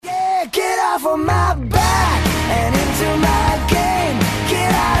off of my back and into my game.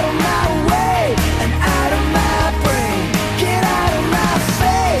 Get out of my way and out of my brain. Get out of my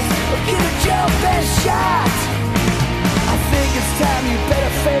face or give it your best shot. I think it's time you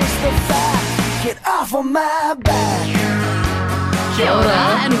better face the fact. Get off of my back. Kia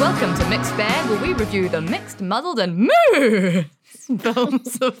ora, and welcome to Mixed Bag, where we review the mixed, muddled, and moo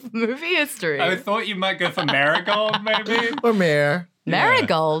films of movie history. I thought you might go for Marigold, maybe. Or Mare.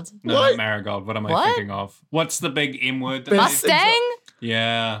 Marigold? No, not Marigold. What am I thinking of? What's the big M word? That Mustang?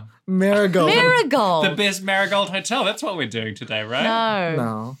 Yeah. Marigold. Marigold. The best Marigold Hotel. That's what we're doing today, right? No.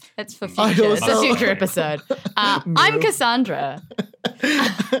 No. It's for future. It's a also- future episode. I'm Cassandra.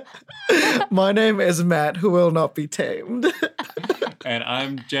 My name is Matt, who will not be tamed. And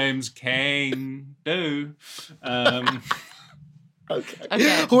I'm James Kane.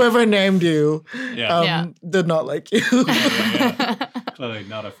 Okay. Whoever named you Yeah. Yeah. did not like you. Yeah. Clearly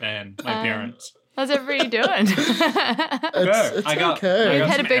not a fan. My parents. How's everybody doing? It's I got- okay. We've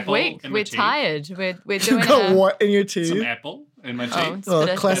had a some big apple week. in my We're teeth. tired. We're You doing got what in your teeth? Some apple in my teeth. it's a Oh,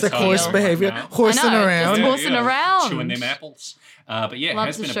 bit of- classic That's horse how I behavior. am right now. Horsing I know, around. just horsing around. Chewing them apples. But yeah,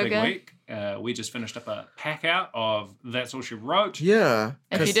 Lots it has of been a sugar. big week. We just finished up a pack out of That's All She Wrote. Yeah.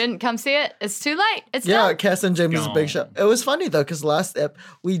 If you didn't come see it, it's too late. It's Yeah, done. Cass and James' Gone. big show. It was funny though, because last ep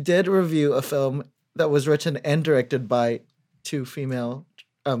we did review a film that was written and directed by two female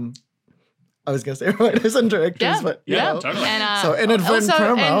I was gonna say writers and directors, Yeah. but you Yeah, know. totally. And, So inadvertent also,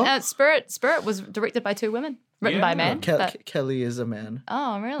 promo. And Spirit was directed by two women, written by a Yeah. man. but- Kelly is a man.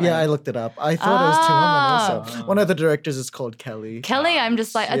 oh, really? Yeah, I looked it up. I thought it was two women also. Oh. One of the directors is called Kelly. Kelly, I'm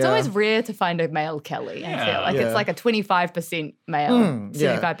just like, it's Yeah. always rare to find a male Kelly. I Yeah. feel like Yeah. it's like a 25% male,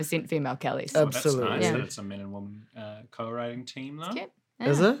 yeah. 75% female Kelly. Oh, Absolutely. That's nice Yeah. that it's a men and women co-writing team, though. Cute.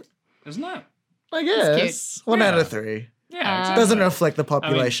 Is Yeah. it? Isn't it? I It's guess. One Yeah. out of three. Yeah, exactly. Doesn't reflect the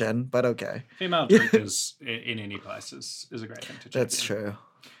population, but okay. Female directors in any place is a great thing to check. That's in. true.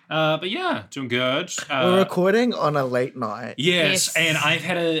 But yeah, doing good. We're recording on a late night. Yes, Yes. and I've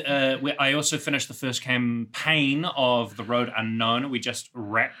had I also finished the first campaign of The Road Unknown. We just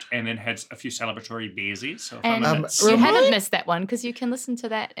wrapped and then had a few celebratory beersies. So if I'm And in it- you Remind- haven't missed that one because you can listen to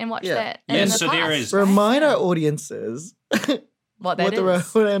that and watch Yeah. that. Yeah, in the so there past. is- Remind our audiences what that what the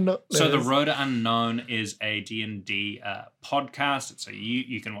is. road and So The Road Unknown is a D&D podcast. It's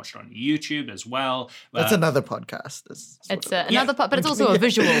you can watch it on YouTube as well. That's another podcast. It's another part, but it's also a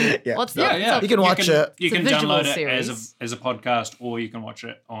visual. Yeah. What's Yeah, that? yeah. It's You can watch it. You It's a can visual download it series. as a podcast, or you can watch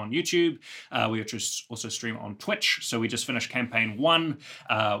it on YouTube. We also stream on Twitch. So we just finished campaign 1,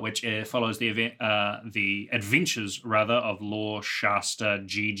 which follows the adventures rather of Law, Shasta,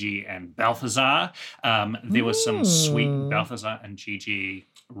 Gigi, and Balthazar. There was some sweet Balthazar and Gigi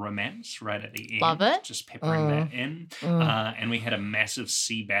romance right at the end. Love it. Just peppering that in. And we had a massive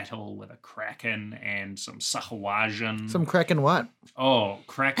sea battle with a kraken and some Sahuagin. Some cracking what?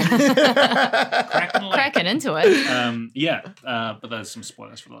 Kraken. Kraken. cracking into it. Yeah, but there's some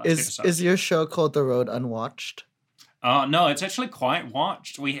spoilers for the last episode. Is your show called The Road Unwatched? No, it's actually quite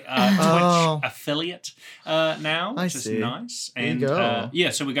watched. We Oh. Twitch affiliate now, I which is see. nice. There you And go.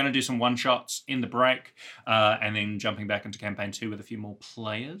 yeah, so we're going to do some one shots in the break, and then jumping back into campaign 2 with a few more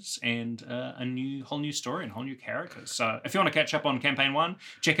players and a whole new story and whole new characters. So if you want to catch up on campaign 1,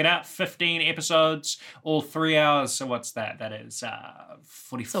 check it out. 15 episodes, all 3 hours. So what's that? That is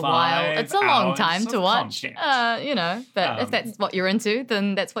 45. It's a while. It's a long hours time to of watch. content. But if that's what you're into,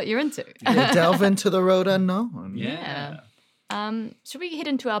 then that's what you're into. Yeah, delve into The Road Unknown. Yeah. Should we head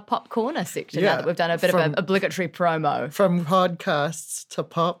into our pop corner section Yeah, now that we've done a bit of an obligatory promo? From podcasts to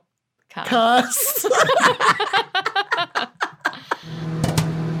pop Cast. casts.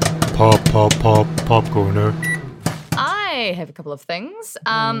 Pop corner. I have a couple of things.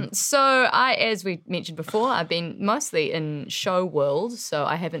 So as we mentioned before, I've been mostly in show world, so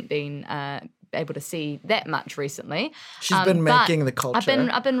I haven't been able to see that much recently. She's been but making the culture.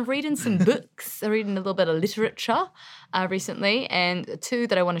 I've been reading some books, reading a little bit of literature recently, and 2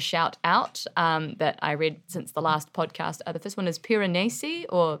 that I want to shout out that I read since the last podcast. The first one is Piranesi,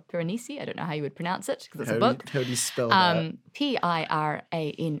 or Piranesi, I don't know how you would pronounce it because it's a book. How do you spell that? Piranesi,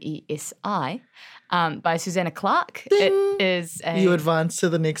 by Susanna Clark. It is a... You advance to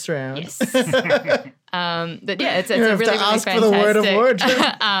the next round. Yes. But yeah, it's a You really, have to really ask for fantastic. the word of origin.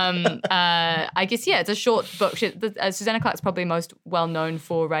 I guess, yeah, it's a short book. Susanna Clark's probably most well known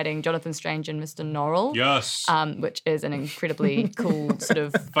for writing Jonathan Strange and Mr. Norrell. Yes. Which is an incredibly cool sort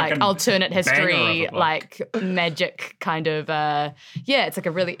of like Fucking alternate banger history, of a book. like magic kind of. It's like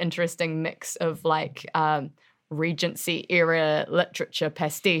a really interesting mix of like Regency era literature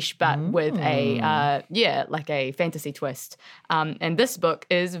pastiche, but with like a fantasy twist. And this book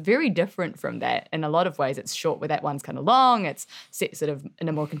is very different from that in a lot of ways. It's short, where that one's kind of long. It's set sort of in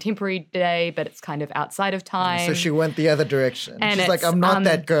a more contemporary day, but it's kind of outside of time. So she went the other direction. And She's like, it's, I'm not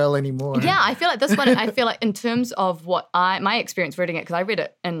that girl anymore. Yeah, I feel like this one, in terms of what my experience reading it, because I read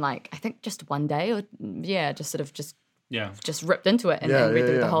it in like, I think just one day, or just ripped into it and read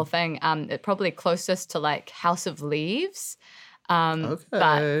through the whole thing. It probably closest to like House of Leaves,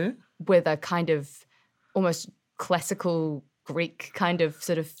 but with a kind of almost classical Greek kind of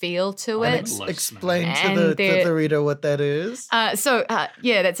sort of feel to it. Explain to the reader what that is. That's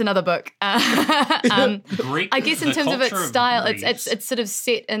another book. Greek, I guess in terms of its style, it's sort of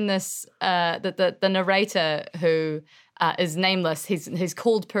set in this the narrator who is nameless. He's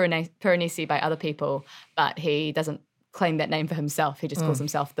called Piranesi by other people, but he doesn't claim that name for himself. He just calls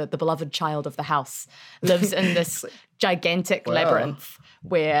himself the beloved child of the house. Lives in this gigantic labyrinth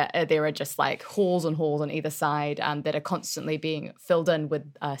where there are just like halls and halls on either side that are constantly being filled in with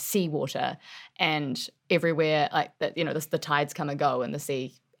seawater, and everywhere like that, the tides come and go and the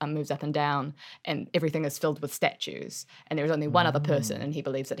sea moves up and down, and everything is filled with statues, and there's only one other person, and he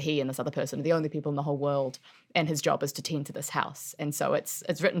believes that he and this other person are the only people in the whole world, and his job is to tend to this house. And so it's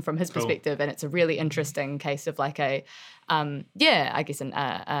written from his perspective, and it's a really interesting case of like a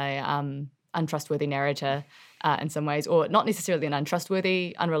untrustworthy narrator in some ways, or not necessarily an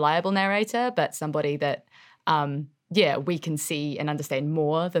untrustworthy, unreliable narrator, but somebody that we can see and understand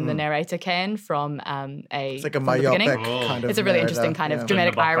more than the narrator can from it's like a myopic kind of It's a really interesting kind of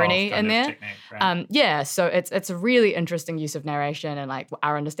dramatic irony in there. Technique, right? So it's a really interesting use of narration and like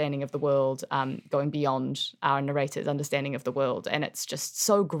our understanding of the world going beyond our narrator's understanding of the world. And it's just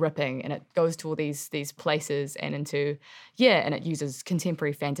so gripping, and it goes to all these places and into, and it uses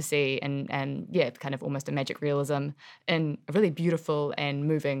contemporary fantasy and kind of almost a magic realism in a really beautiful and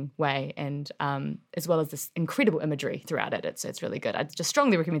moving way, and as well as this incredible imagery throughout it. It's really good. I just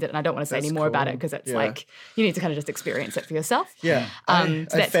strongly recommend it, and I don't want to say any more about it because it's like you need to kind of just experience it for yourself. Yeah, I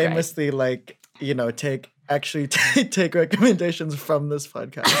famously take recommendations from this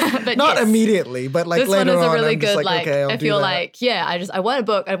podcast. But not immediately, but like this later one is on. a really I'm good. just like, like okay, I'll I do feel that. like I want a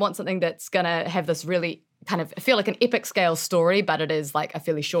book. I want something that's gonna have this really kind of feel like an epic scale story, but it is like a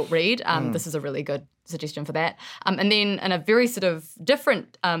fairly short read. This is a really good suggestion for that. And then in a very sort of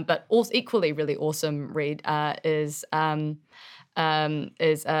different but also equally really awesome read is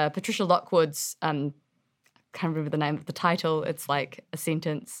Patricia Lockwood's can't remember the name of the title. It's like a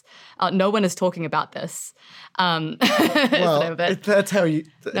sentence. No one is talking about this. Well, that's how you.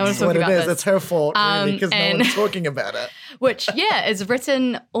 No one's what talking it about is. this. It's her fault, really, because no one's talking about it. Which, is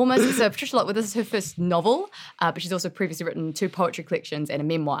written almost. So Patricia Lockwood, this is her first novel, but she's also previously written 2 poetry collections and a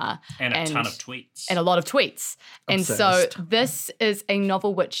memoir. And a ton of tweets. And a lot of tweets. And so Obsessed. this is a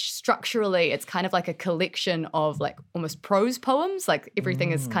novel which structurally, it's kind of like a collection of like almost prose poems. Like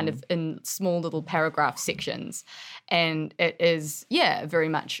everything is kind of in small little paragraph sections. And it is, very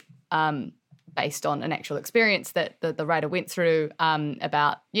much based on an actual experience that the writer went through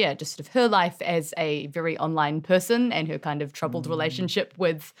about, just sort of her life as a very online person and her kind of troubled relationship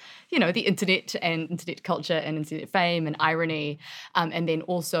with, the internet and internet culture and internet fame and irony. And then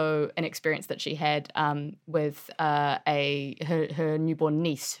also an experience that she had with her newborn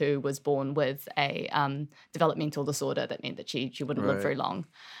niece who was born with a developmental disorder that meant that she wouldn't live very long.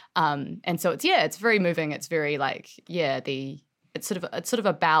 And so it's very moving. It's very like, it's sort of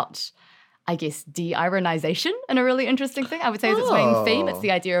about, I guess, de-ironization in a really interesting thing. I would say is its main theme. It's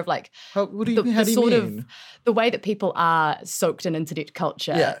the idea of like How do you mean? The way that people are soaked in internet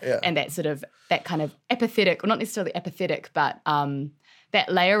culture and that kind of apathetic, or not necessarily apathetic, but that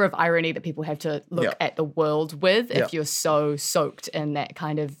layer of irony that people have to look at the world with if you're so soaked in that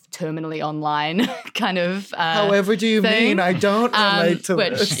kind of terminally online kind of However do you thing. mean? I don't relate to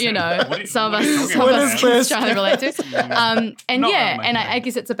which, this. Some of us trying to relate to. I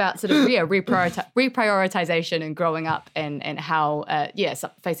guess it's about sort of reprioritization and growing up and how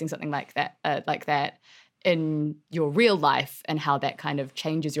facing something like that in your real life, and how that kind of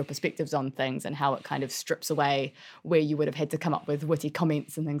changes your perspectives on things, and how it kind of strips away where you would have had to come up with witty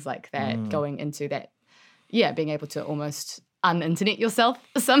comments and things like that, going into that, being able to almost un-internet yourself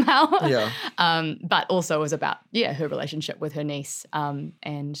somehow. But also was about, her relationship with her niece.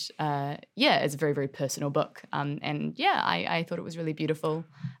 It's a very, very personal book. I thought it was really beautiful.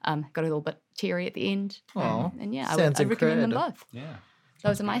 Got a little bit teary at the end. I would recommend them both. Yeah.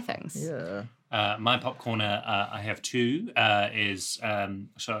 Those are my things. Yeah. My pop corner, I have 2,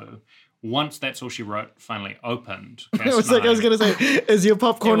 once That's All She Wrote finally opened, I was gonna say, is your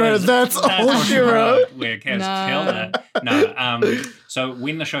popcorner? That's all she wrote. Where Cass No. killed it. No. So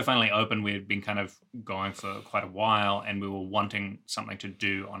when the show finally opened, we had been kind of going for quite a while, and we were wanting something to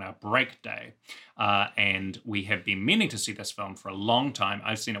do on our break day. And we have been meaning to see this film for a long time.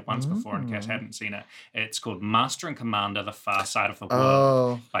 I've seen it once before, and Cass hadn't seen it. It's called Master and Commander: The Far Side of the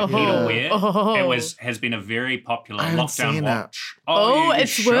World by Peter Weir. Oh. It has been a very popular I haven't lockdown seen watch. Oh, you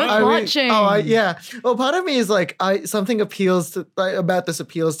it's should. worth watching. Yeah. Well, part of me is like, something appeals to about this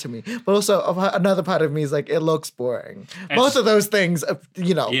appeals to me, but also another part of me is like, it looks boring. Both of those things,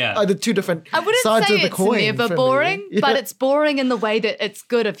 Yeah. are the two different I wouldn't sides say of the it's coin. never for me. boring, Yeah. but it's boring in the way that it's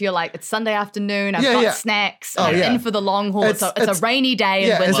good if you're like, it's Sunday afternoon, I've got snacks, I'm yeah. in for the long haul, it's a rainy day in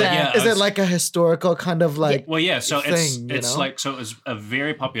Yeah, winter. is it like a historical kind of like? Well, yeah. So thing, you it's know? like, so it was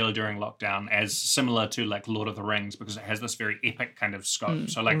very popular during lockdown, as similar to like Lord of the Rings, because it has this very epic kind of scope.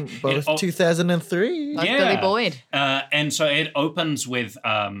 So like Both it, 2003. Like Billy Boyd. And so it opens with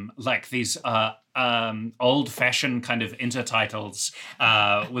like these old-fashioned kind of intertitles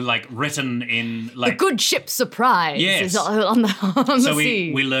with like written in The like. good ship Surprise Yes. is on the So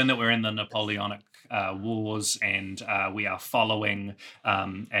sea. we learn that we're in the Napoleonic Wars, and we are following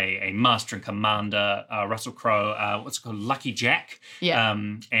a master and commander, Russell Crowe, what's it called, Lucky Jack. Yeah.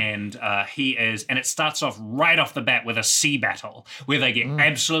 And he is, and it starts off right off the bat with a sea battle where they get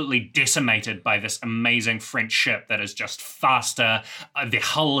absolutely decimated by this amazing French ship that is just faster. The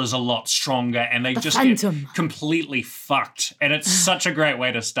hull is a lot stronger, and they just Phantom. get completely fucked. And it's such a great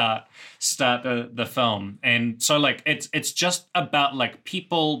way to start the film. And so like it's just about like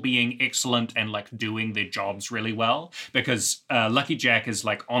people being excellent and like doing their jobs really well, because Lucky Jack is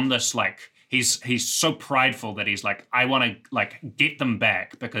like on this like he's so prideful that he's like, I want to like get them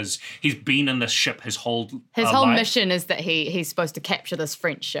back, because he's been in this ship his whole life. mission is that he's supposed to capture this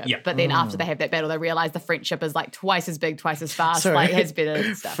French ship. Yeah. But then after they have that battle, they realize the French ship is like twice as big, twice as fast, Sorry. like has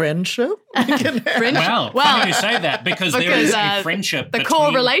better stuff. Friendship? French? Well, funny you say that, because there is a friendship the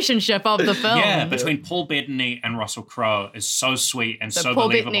core relationship of the film. Yeah, between Paul Bettany and Russell Crowe is so sweet and so Paul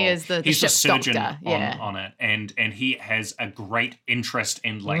believable. Bettany is the He's ship's surgeon doctor, yeah. on it, and he has a great interest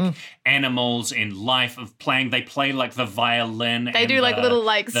in like animals, in life of playing. They play like the violin. They do like little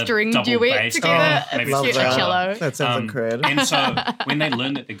like the string double duet bass. together. Oh, maybe It's love cute. that. Cello. That sounds incredible. And so when they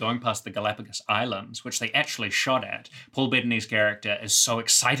learn that they're going past the Galapagos Islands, which they actually shot at, Paul Bettany's character is so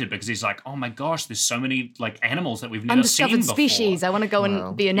excited because he's like, oh my gosh, there's so many like animals that we've never seen Undiscovered before. species. I want to go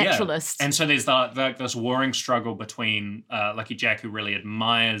and be a naturalist. Yeah. And so there's this warring struggle between Lucky Jack, who really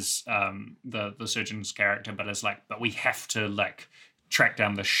admires the surgeon's character, but is like, but we have to like track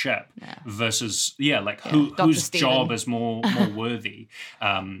down the ship, versus whose Stephen. job is more worthy.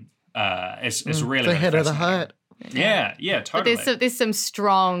 Is really the head of the fascinating. hut. Yeah, totally. But there's some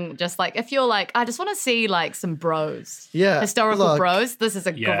strong, just like, if you're like, I just want to see like some bros. Yeah, Historical look, bros. This is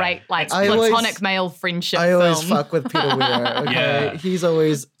a Yeah. great like I platonic always- male friendship I always film. fuck with Peter Weir. Okay, Yeah.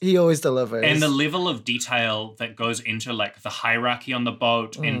 he always delivers. And the level of detail that goes into like the hierarchy on the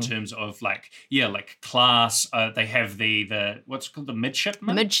boat in terms of like class. They have the what's it called, the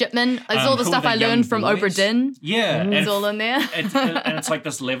midshipman. Midshipman. It's all the who stuff are I young learned from boys. Obra Dinn. Yeah, It's all in there. and it's like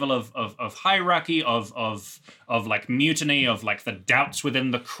this level of hierarchy of like mutiny, of like the doubts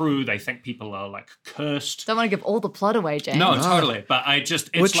within the crew. They think people are like cursed. Don't want to give all the plot away, James. No, totally. But it's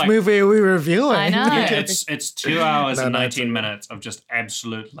Which like, movie are we reviewing? I know. Yeah, it's 2 hours No, and no, 19 minutes of just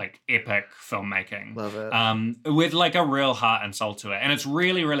absolute like epic filmmaking. Love it. With like a real heart and soul to it. And it's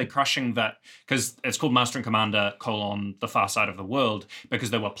really, really crushing that, because it's called Master and Commander: The Far Side of the World,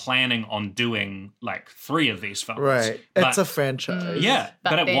 because they were planning on doing like 3 of these films. Right. But- It's a franchise. Yeah,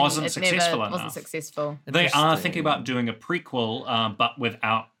 but it then wasn't it successful never enough. wasn't successful. They are Interesting. thinking about doing a prequel, but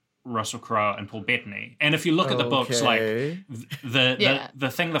without Russell Crowe and Paul Bettany. And if you look at the books, like Okay. the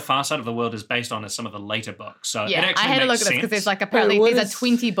thing The Far Side of the World is based on is some of the later books. So it Yeah, I actually had a look makes at this because sense. there's like apparently what there's is- a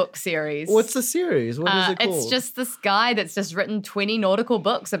 20-book series. What's the series? What is it called? It's just this guy that's just written 20 nautical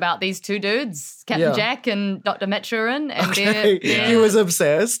books about these 2 dudes, Captain Yeah. Jack and Dr. Maturin, and Okay. their He was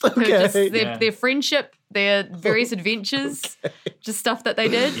obsessed. just Okay. their friendship, their various adventures, just stuff that they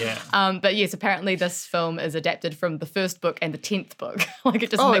did. Yeah. But yes, apparently this film is adapted from the first book and the 10th book. Like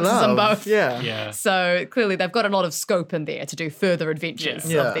it just Oh, I mixes them love. both. Yeah. Yeah. So clearly they've got a lot of scope in there to do further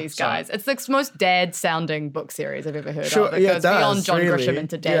adventures Yeah. of these So- guys. It's the most dad-sounding book series I've ever heard Sure, of. It yeah, goes it does, beyond John really. Grisham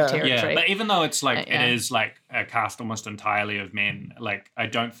into dad Yeah. territory. Yeah, but even though it's like Yeah. it is like a cast almost entirely of men. Like, I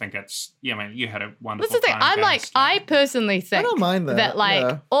don't think it's. Yeah, I mean, you had a wonderful. That's the thing. time, I'm like, Gaz. I personally think don't mind that, like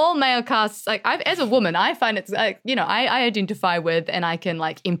yeah. all male casts, like as a woman, I find it's like, you know, I identify with and I can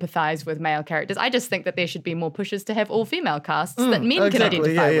like empathize with male characters. I just think that there should be more pushes to have all female casts that men can exactly,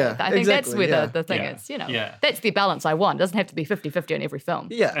 identify yeah, with. yeah. I think that's Exactly, where yeah. the thing Yeah. is, you know. Yeah. That's the balance I want. It doesn't have to be 50-50 on every film.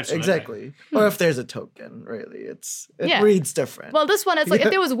 Yeah, Absolutely. exactly. Or if there's a token, really, it Yeah. reads different. Well, this one, it's like if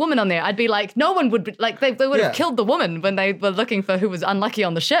there was a woman on there, I'd be like, no one would be, like they would have Yeah. killed the woman when they were looking for who was unlucky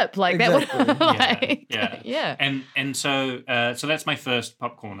on the ship. Like that Exactly. would like, yeah. And so that's my first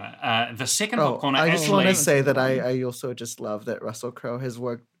popcorner. The second Oh, popcorner I just actually. want to say that I also just love that Russell Crowe has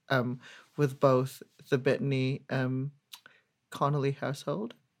worked with both the Bettany Connolly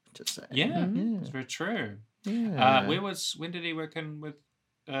household. Just saying. Yeah, it's very true. Yeah. When did he work in with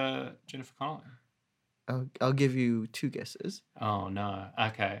Jennifer Connelly? I'll give you 2 guesses Oh no.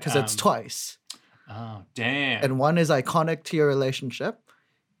 Okay. because it's twice, Oh damn. and one is iconic to your relationship,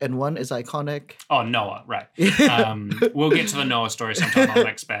 and one is iconic. Oh, Noah, right. We'll get to the Noah story sometime on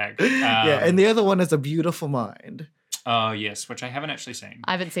Mixed Bag. Yeah, and the other one is A Beautiful Mind. Oh, yes, which I haven't actually seen.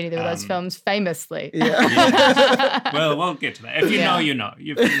 I haven't seen either of those films famously. Yeah. Well, we'll get to that. If you know, you know.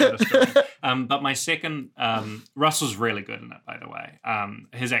 You know the story. But my second, Russell's really good in it, by the way.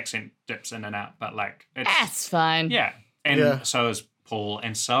 His accent dips in and out, but like, it's... That's fine. Yeah. And Yeah. so is Paul,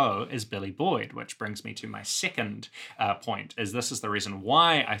 and so is Billy Boyd, which brings me to my second point, is this is the reason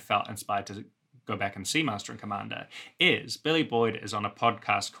why I felt inspired to go back and see Master and Commander, is Billy Boyd is on a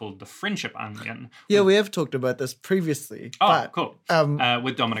podcast called The Friendship Onion. Yeah, we have talked about this previously. Oh, but, cool.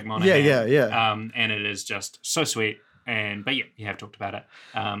 With Dominic Monaghan. yeah. And it is just so sweet. But yeah, you have talked about it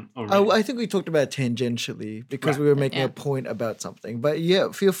already. I think we talked about it tangentially because Right. we were making Yeah. a point about something. But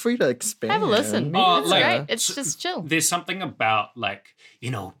yeah, feel free to expand. Have a listen. Oh, It's like- great. It's just chill. There's something about like,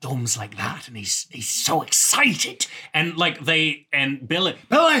 you know, Dom's like that and he's so excited. And like Billy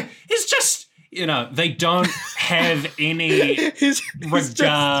is just, you know, they don't have any He's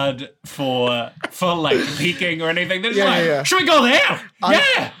regard for like peeking or anything. They're just Yeah, like, yeah. should we go there?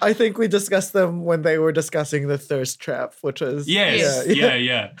 Yeah. I think we discussed them when they were discussing the thirst trap, which was Yes. yeah.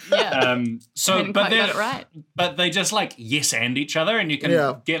 Yeah. Yeah. So, Hadn't but quite got it right. But they just like yes and each other, and you can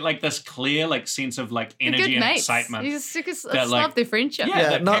Yeah. get like this clear like sense of like They're energy good and mates. excitement. You just that, like- love their friendship. Yeah, Yeah,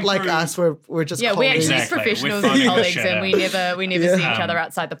 that not came like through- us. We're just Yeah, we're colleagues. actually Exactly. professionals We're and phoning the colleagues, shit and out. we never Yeah. see each other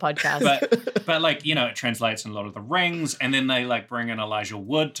outside the podcast. but like, you know, it translates in Lord of the Rings, and then they like bring in Elijah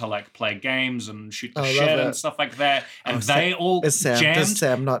Wood to like play games and shoot the I love shit and that. stuff like that, and Oh, they all Does jammed.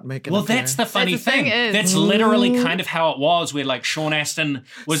 Sam not make an Well, that's the appearance? funny That's the thing thing. is- That's literally kind of how it was, where like Sean Astin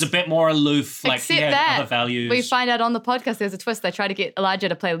was a bit more aloof, like he Except had that other values. we find out on the podcast there's a twist. They try to get Elijah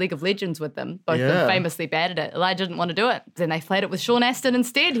to play League of Legends with them. Both of Yeah. them famously bad at it. Elijah didn't want to do it. Then they played it with Sean Astin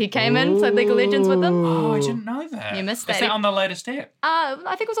instead. He came in, played League of Legends with them. Oh, I didn't know that. You missed Is that. that on the latest app? I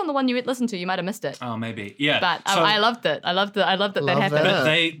think it was on the one you listened to. You might have missed it. Oh, maybe. Yeah. But So- I loved it. I loved that that Love happened. that.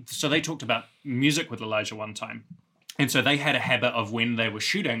 But they talked about music with Elijah one time. And so they had a habit of when they were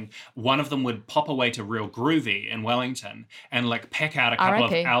shooting, one of them would pop away to Real Groovy in Wellington and like pack out a couple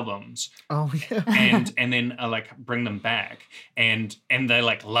of R.I.P. albums Oh yeah. and then like bring them back. And they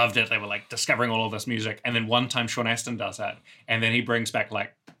like loved it. They were like discovering all of this music. And then one time Sean Astin does that. And then he brings back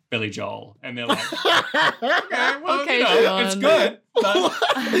like Billy Joel. And they're like, okay, well, Okay, you know, it's Sean. good.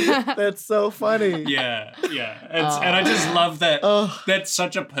 But That's so funny. yeah. And I just love that. Oh. That's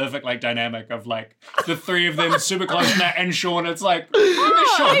such a perfect like dynamic of like the three of them super close, Matt and Sean. It's like,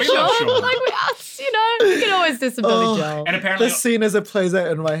 oh, Sean, Hey, we love Sean. Sean. Like us, you know, you can always do some Billy Oh. Joel. And apparently, The scene as it plays out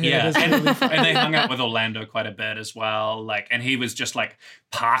in my head yeah, is really fun. and they hung out with Orlando quite a bit as well. Like, and he was just like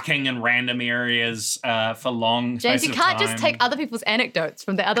parking in random areas for long. James, spaces you of can't just time. take other people's anecdotes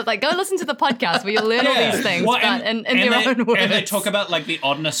from the other. Like, go listen to the podcast where you'll learn all these things, Well, but in their they, own words. And they talk about like the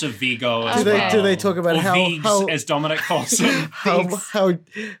oddness of Vigo as Do they- well. do they talk about or how- Vigs, how- as Dominic calls him?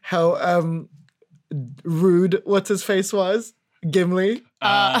 how rude what's his face was? Gimli.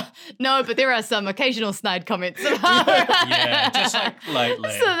 No, but there are some occasional snide comments. Yeah, just like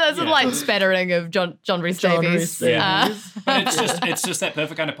lightly. So there's a Yeah. light spattering of John Rhys John Davies. Rhys Davies. But it's just that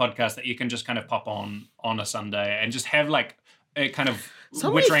perfect kind of podcast that you can just kind of pop on a Sunday and just have like a kind of So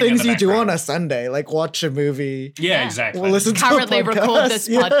many wittering in things the you do background. on a Sunday, like watch a movie. Yeah, exactly. We'll listen to Currently a podcast. record this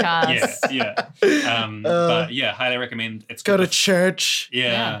Yeah. podcast. Yeah. But yeah, highly recommend. It's Go called to the- church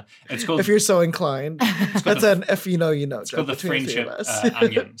Yeah, it's called if you're so inclined. That's an if you know, you know. it's called the between three of Friendship us.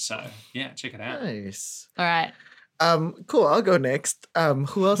 Onion. So yeah, check it out. Nice. All right. Cool. I'll go next.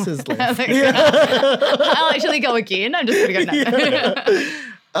 Who else is left? I'll actually go again. I'm just going to go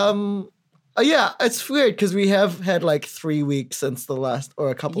now. Yeah, it's weird because we have had like 3 weeks since the last, or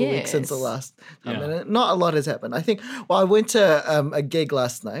a couple of weeks since the Yes. last time, Yeah. and not a lot has happened. I think. Well, I went to a gig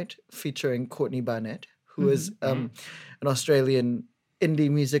last night featuring Courtney Barnett, who is an Australian indie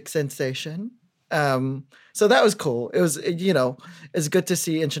music sensation. So that was cool. It was, it's good to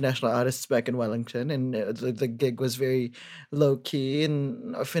see international artists back in Wellington, and the gig was very low key,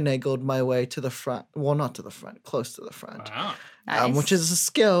 and I finagled my way to the front. Well, not to the front, close to the front. Wow. Nice. Which is a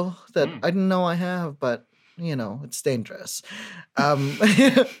skill that I didn't know I have, but it's dangerous.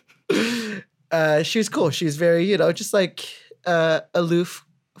 She was cool. She was very, just like aloof,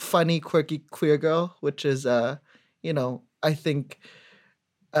 funny, quirky queer girl, which is, I think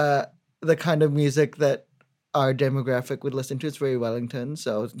the kind of music that our demographic would listen to. It's very Wellington,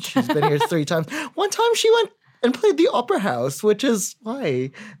 so she's been here 3 times. One time she went and played the Opera House, which is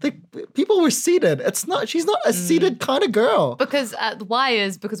why people were seated. She's not a seated kind of girl. Because why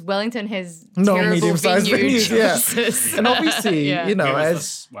is because Wellington has No terrible medium-sized venue venues, yeah. choices. And obviously, Yeah. Where was as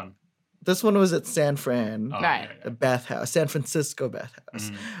this one? this one was at San Fran. Oh, Right. A bathhouse, San Francisco bathhouse.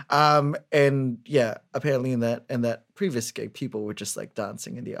 Mm. And yeah, apparently in that previous gig, people were just like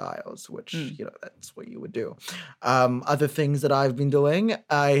dancing in the aisles, which, that's what you would do. Other things that I've been doing,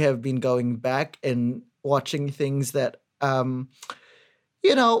 I have been going back and watching things that,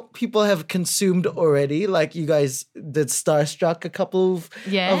 people have consumed already. Like you guys did Starstruck a couple of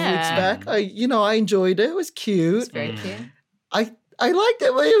weeks back. I enjoyed it. It was cute. It's very cute. I liked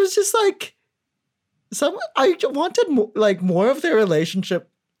it, but it was just like I wanted more of their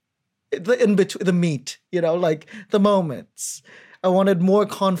relationship in between the meat, like the moments. I wanted more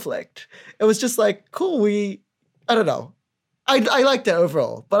conflict. It was just like, cool, I don't know. I liked it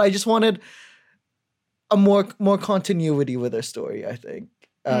overall, but I just wanted a more continuity with their story, I think.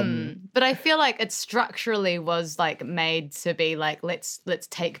 But I feel like it structurally was like made to be like let's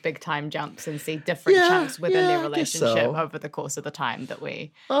take big time jumps and see different Yeah, chunks within their I guess relationship so. over the course of the time that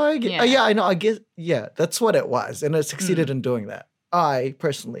we. Yeah, I know. I guess, that's what it was. And it succeeded in doing that. I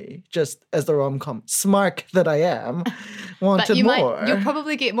personally, just as the rom-com smark that I am, wanted But more. you'll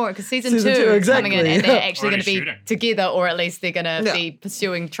probably get more because season Season 2 2, is coming in exactly, and they're yeah. actually going to Already be shooting. together, or at least they're going to Yeah.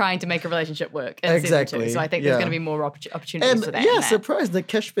 be trying to make a relationship work in season 2. Exactly, So I think there's yeah. going to be more opportunities And for that. yeah, in that. surprised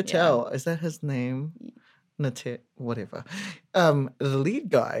Nikesh Patel, is that his name? Whatever. The lead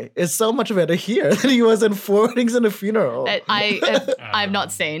guy is so much better here than he was in Four Weddings and a Funeral. I've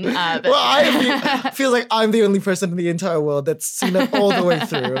not seen. But Well, I feel like I'm the only person in the entire world that's seen it all the way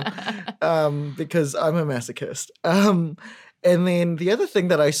through, because I'm a masochist. And then the other thing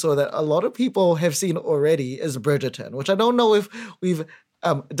that I saw that a lot of people have seen already is Bridgerton, which I don't know if we've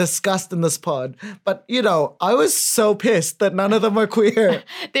discussed in this pod, but I was so pissed that none of them are queer.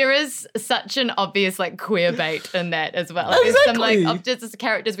 There is such an obvious like queer bait in that as well. Like, there's some like Exactly. just as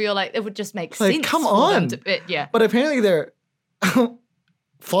characters we all like it would just make Like, sense. come for them on. yeah. But apparently they're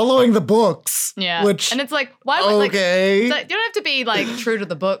following the books. Yeah. Which, and it's like, why would okay. you don't have to be like true to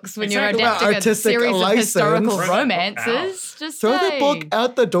the books when Exactly. you're adapting a Artistic series license. of historical Throw that book romances. Just Throw say. the book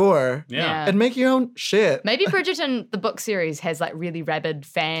out the door Yeah. and make your own shit. Maybe Bridgerton, the book series, has like really rabid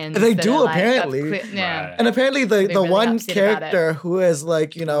fans. They that do, are, like, apparently. yeah. Right. And apparently the really one upset about character who is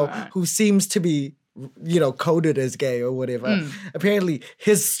like, who seems to be, coded as gay or whatever, Hmm. apparently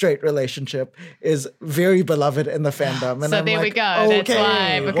his straight relationship is very beloved in the fandom. And So I'm there we like, go. Okay, That's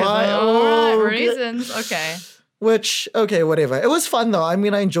why. Because why? all right, Okay. reasons. Okay. Which, okay, whatever. It was fun though. I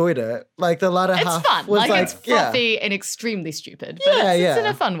mean, I enjoyed it. Like the latter It's half fun. was Like, it's yeah. frothy and extremely stupid. But Yeah, it's in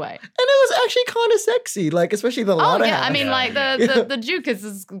yeah. a fun way. And it was actually kind of sexy, like especially the Oh latter yeah, half. I mean, Yeah, like yeah. the Duke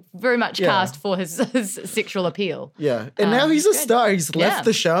is very much Yeah. cast for his sexual appeal. Yeah, and now he's a good. star. He's left Yeah.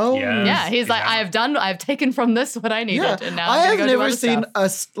 the show. Yeah. Yeah, he's like, exactly. I've taken from this what I needed, Yeah, and now I I'm have gonna go do never other seen stuff.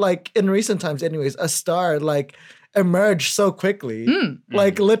 us like in recent times, anyways, a star like emerge so quickly,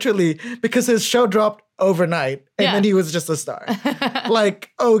 like literally because his show dropped overnight, and Yeah. then he was just a star. Like,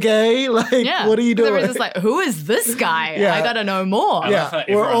 okay, like Yeah, what are you There doing? was just like, who is this guy? Yeah. I gotta know more. love yeah, how we're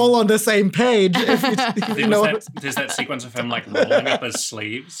everyone- all on the same page. If you There know, was there's that sequence of him like rolling up his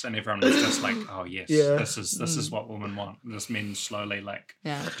sleeves, and everyone was just like, "Oh yes, Yeah. this is what women want." This men slowly like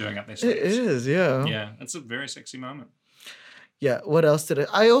Yeah. doing up their it sleeves. is, yeah. Yeah, it's a very sexy moment. Yeah, what else did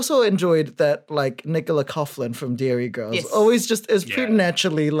I also enjoyed that like Nicola Coughlan from Dairy Girls Yes. always just is Yeah.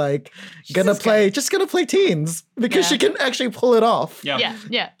 preternaturally like gonna just gonna play teens because Yeah. she can actually pull it off. Yeah,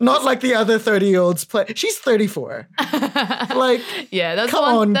 Yeah. Not like the other 30-year-olds play. She's 34. Like, Yeah, that's Come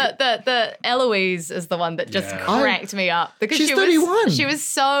the one. on. The Eloise is the one that just Yeah. cracked me up because She's she 31. was she was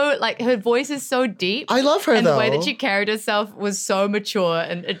so like her voice is so deep. I love her and though. the way that she carried herself was so mature,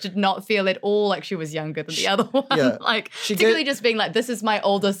 and it did not feel at all like she was younger than the other one. yeah. Like She particularly just being like, this is my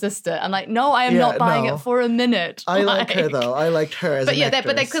older sister. I'm like, no, I am not buying it for a minute. I like her though. I liked her as But an yeah, actress.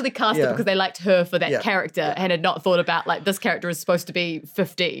 but they clearly cast her because they liked her for that character and had not thought about like this character is supposed to be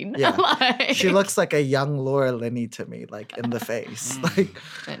 15. Yeah. Like, She looks like a young Laura Linney to me, like in the face. Like,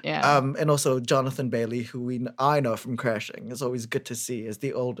 and also Jonathan Bailey, who I know from Crashing, is always good to see as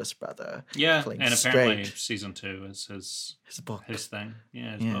the oldest brother. Yeah, playing and apparently straight. season 2 is his thing.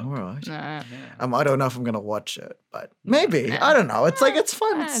 Yeah, his book. All right. Nah. I don't know if I'm gonna watch it, but maybe. I don't know. It's like it's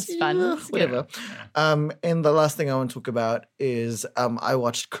fun. It's fun. It's good. whatever. And the last thing I want to talk about is I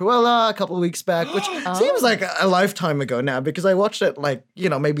watched Cruella a couple of weeks back, which seems like a lifetime ago now because I watched it like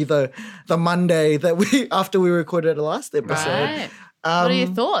maybe the Monday that after we recorded the last episode. Right. What are your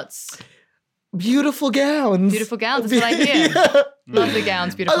thoughts? Beautiful gowns. Beautiful gowns. That's what I hear. Yeah. Lovely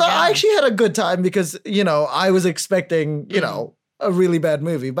gowns, beautiful gowns. I actually had a good time because I was expecting a really bad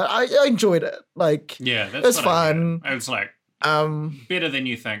movie, but I enjoyed it. Like Yeah, that's it's what I fun. heard. It's like better than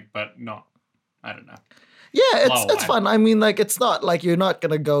you think, but not. I don't know. Yeah, blow it's away. fun. I mean, like it's not like you're not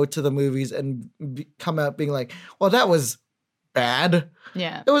gonna go to the movies and come out being like, well, that was bad.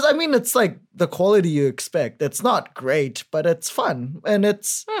 Yeah. It was. I mean, it's like the quality you expect. It's not great, but it's fun and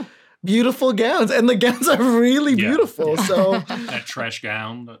it's beautiful gowns, and the gowns are really Yeah. beautiful. So. That trash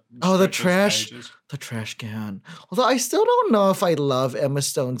gown. That The stretches trash, pages. the trash gown. Although I still don't know if I love Emma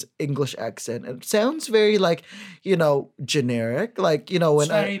Stone's English accent. It sounds very like, generic. Like, when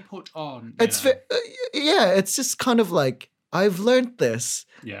Stay put on. it's it's just kind of like I've learned this,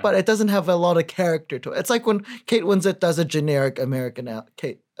 Yeah. but it doesn't have a lot of character to it. It's like when Kate Winslet does a generic American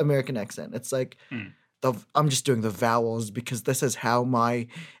accent. It's like I'm just doing the vowels because this is how my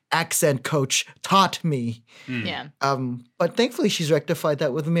accent coach taught me. Yeah. But thankfully she's rectified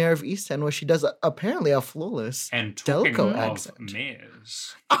that with Mayor of East End, where she does apparently a flawless And talking Delco of accent.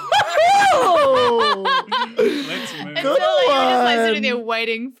 mayors, Oh! let's move I feel like you're just like sitting one. there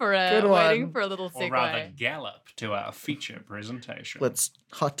waiting for Good one. a little or segue. rather gallop to our feature presentation. Let's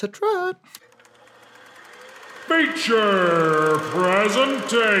hot to trot. Feature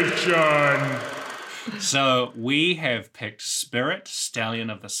presentation. So we have picked Spirit, Stallion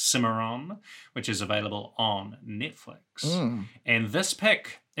of the Cimarron, which is available on Netflix. And this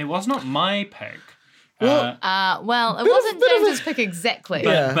pick, it was not my pick. Well, Well, it Bit of- wasn't bit of James's a- pick exactly.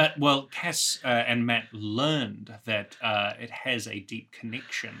 Yeah. But Cass and Matt learned that it has a deep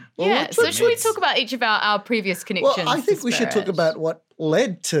connection. Well, Yeah, let's- so let's- should we let's- talk about each of our previous Well, connections? I think to we should talk Spirit? about what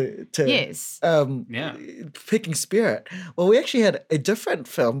led to Yes. Yeah. picking Spirit. Well, we actually had a different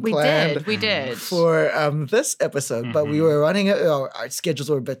film We planned did. for this episode, but we were running our schedules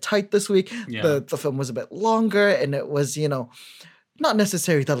were a bit tight this week. Yeah. The film was a bit longer, and it was not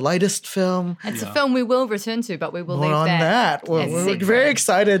necessarily the lightest film. It's a film we will return to, but we will More leave on that. We're, as we're secret. very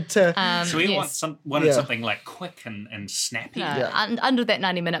excited to. So we yes. wanted Yeah. something like quick and snappy. Under that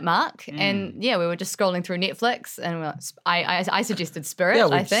 90-minute mark. And we were just scrolling through Netflix and I suggested Spirit, Yeah,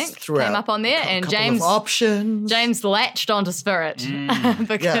 we I think. threw Came out up on there and couple James of options. James latched onto Spirit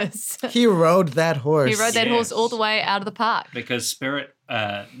because He rode that horse. he rode that Yes. horse all the way out of the park. Because Spirit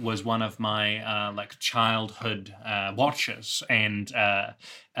was one of my childhood watches, and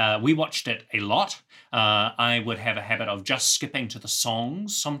we watched it a lot. I would have a habit of just skipping to the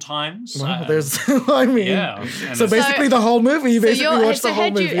songs sometimes. Well, there's, I mean, yeah, and so it's- basically the whole movie. You basically watched the whole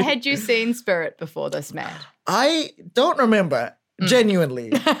had movie. had you seen Spirit before this, Matt? I don't remember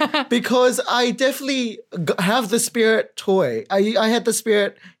genuinely because I definitely have the Spirit toy. I had the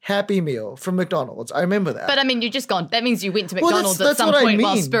Spirit Happy Meal from McDonald's. I remember that. But I mean, you just gone. That means you went to Well, McDonald's at some what I point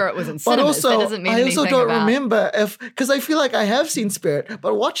while mean. Spirit was in But cinemas. also, That doesn't mean I also anything don't about. remember because I feel like I have seen Spirit,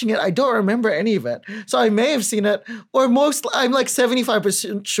 but watching it, I don't remember any of it. So I may have seen it, or I'm like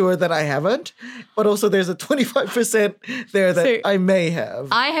 75% sure that I haven't. But also, there's a 25% there that So- I may have.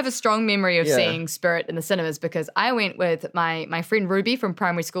 I have a strong memory of Yeah. seeing Spirit in the cinemas because I went with my friend Ruby from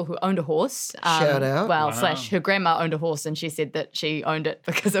primary school who owned a horse. Shout out. Well, Wow. / her grandma owned a horse and she said that she owned it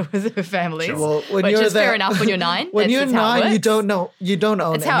because it was her family's. Well, when which you're is fair that- enough when you're 9. when That's you're just how it 9, you works. don't know. You don't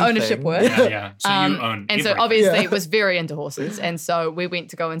own. That's how ownership anything. works. yeah. So you own And so everything. obviously Yeah. was very into horses. And so we went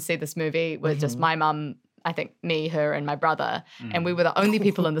to go and see this movie with just my mum, I think me, her, and my brother. And we were the only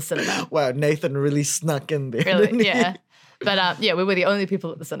people in the cinema. Wow, Nathan really snuck in there. Really, didn't he? yeah. But we were the only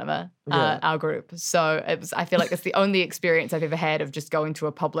people at the cinema, Yeah. our group. So I feel like it's the only experience I've ever had of just going to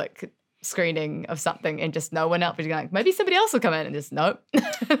a public screening of something and just no one else. But you're like, maybe somebody else will come in and just nope.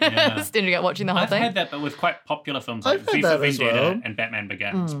 Just ended up watching the whole I've thing. had that, but with quite popular films like I've had V that for as Vendetta well. and Batman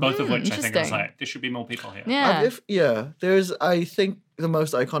Begins, both of which I think was interesting. like, there should be more people here. Yeah. There's, I think the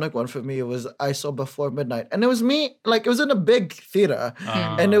most iconic one for me was I saw Before Midnight. And it was me, like, it was in a big theater.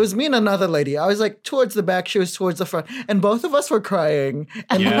 And it was me and another lady. I was like towards the back, she was towards the front. And both of us were crying.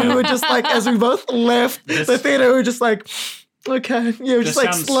 And Yeah. we were just like, as we both left the theater, we were just like, okay. You know, This just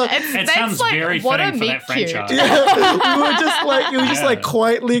like sounds- slow. It That's sounds like, very what a fitting for that meet cute. franchise. Yeah. We were just like, Yeah.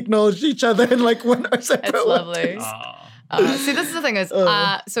 quietly acknowledged each other and like went our separate It's ways. lovely. Oh. See, this is the thing is,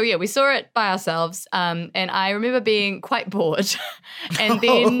 so yeah, we saw it by ourselves, and I remember being quite bored, and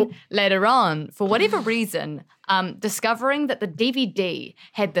then later on, for whatever reason, discovering that the DVD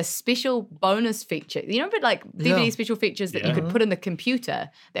had this special bonus feature. You remember like DVD Yeah. special features that you Yeah. could put in the computer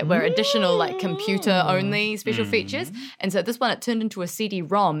that were additional like computer only special features. And so this one, it turned into a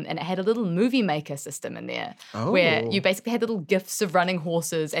CD-ROM and it had a little movie maker system in there where Oh. you basically had little GIFs of running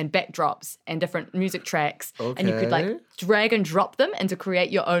horses and backdrops and different music tracks. And you could like Okay. drag and drop them and to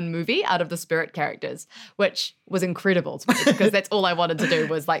create your own movie out of the spirit characters, which was incredible to me because that's all I wanted to do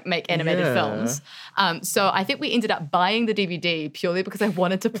was like make animated Yeah. films. So I think we ended up buying the DVD purely because I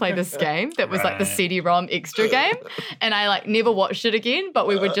wanted to play this game that was like the Right. CD-ROM extra game. And I like never watched it again, but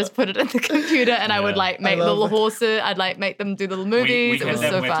we would just put it in the computer and I would Yeah. like make love little it. horses. I'd like make them do little We movies. It had was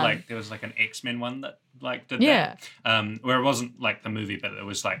that so with fun. like, there was like an X-Men one that like did Yeah. that. Where it wasn't like the movie, but it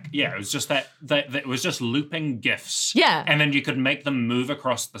was like, yeah, it was just that it was just looping GIFs. Yeah. And then you could make them move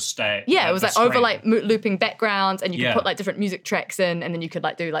across the stage. Yeah, it was the like over screen. like looping backgrounds, and you could Yeah. put like different music tracks in, and then you could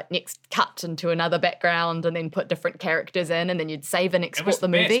like do like next cut into another background, and then put different characters in, and then you'd save and It export was the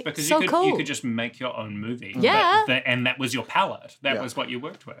best movie. because So you could, cool. you could just make your own movie. Yeah. And that was your palette. That Yeah. was what you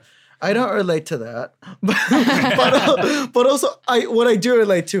worked with. I don't relate to that, but also what I do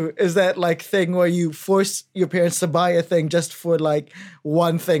relate to is that like thing where you force your parents to buy a thing just for like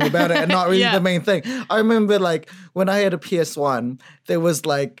one thing about it and not really Yeah. the main thing. I remember like when I had a PS1, there was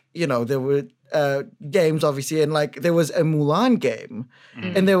like there were games obviously, and like there was a Mulan game,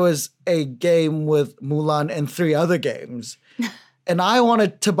 and there was a game with Mulan and 3 other games. And I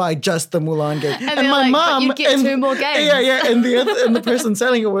wanted to buy just the Mulan game. And they're like, "But you'd get 2 more games." Yeah. And the person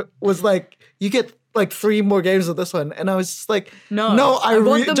selling it was like, you get like 3 more games of this one. And I was just like, No, I I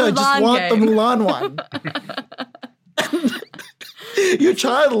want the just Mulan want the game." Mulan one. Your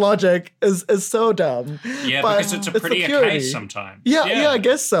child logic is so dumb. Yeah, But because it's a the prettier purity. case sometimes. Yeah, I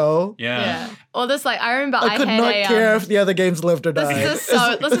guess so. Yeah. Or this like I remember I could had not a care if the other games lived or died. This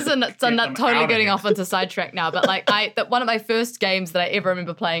is them totally out of getting here. off onto sidetrack now, but like one of my first games that I ever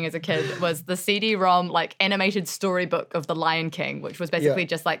remember playing as a kid was the CD-ROM like animated storybook of The Lion King, which was basically Yeah.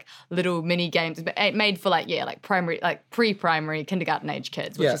 just like little mini games made for like primary like pre-primary kindergarten age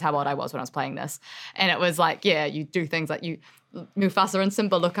kids, which Yeah. is how old I was when I was playing this. And it was like you do things like Mufasa and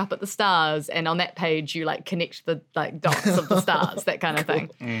Simba look up at the stars, and on that page you like connect the like dots of the stars, that kind of thing.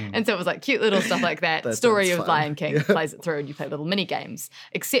 And so it was like cute little stuff like that. That Story sounds of fun. Lion King plays it through, and you play little mini games.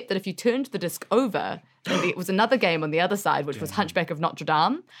 Except that if you turned the disc over, it was another game on the other side, which was Hunchback of Notre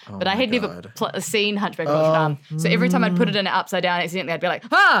Dame. But I had never seen Hunchback of Notre Dame, so every time I'd put it in upside down accidentally, I'd be like,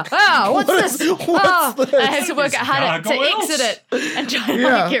 what's this? What's I had to work out how to Gargoyles? exit it and try and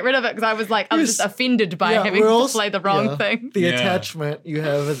Yeah. like, get rid of it because I was like, I was just offended by Yeah, having we're to all- play the wrong yeah. thing. The Yeah. attachment you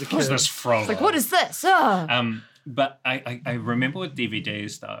have as a What's kid. this from? Like, what is this? But I remember with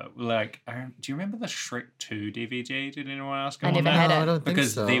DVDs though, like, do you remember the Shrek 2 DVD? Did anyone else go I on never that? had No, it. I don't think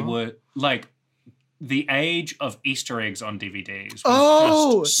Because so. they were like the age of Easter eggs on DVDs was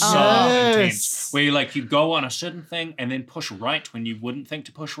Oh, just so yes. intense. Where you go on a certain thing and then push right when you wouldn't think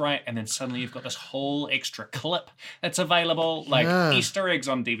to push right, and then suddenly you've got this whole extra clip that's available. Like Yeah. Easter eggs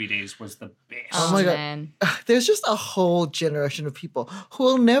on DVDs was the best. Oh, my God. man. There's just a whole generation of people who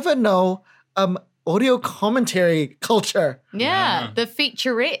will never know audio commentary culture. Yeah, the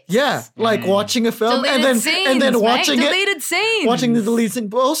featurettes. Yeah, like watching a film Deleted and then scenes, watching mate. it, Deleted scenes. watching the deleted scene,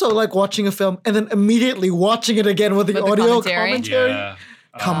 but also like watching a film and then immediately watching it again with the With the audio commentary. commentary. Yeah.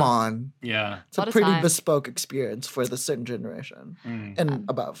 Come on, Yeah. it's a Lot of pretty time. bespoke experience for the certain generation and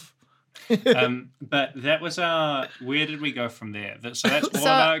above. But that was where did we go from there? So that's all So of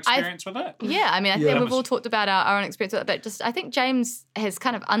our I- experience with it? Yeah, I mean, I Yeah. think That we've was- all talked about our own experience with it, but just I think James has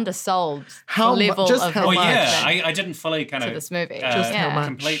kind of undersold How the mu- level just of how Oh much? yeah, investment I didn't fully kind to of this movie. Just how yeah. much?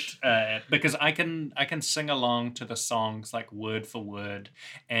 complete because I can sing along to the songs like word for word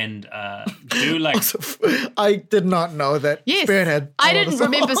and do like I did not know that Yes, Spirit had. I all the didn't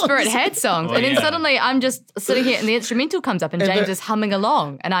remember songs. Spirit had songs, Oh, and then yeah. suddenly I'm just sitting here, and the instrumental comes up, and And James the- is humming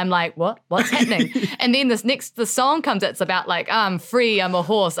along, and I'm like, what's happening? And then the song comes. It's about like, I'm free, I'm a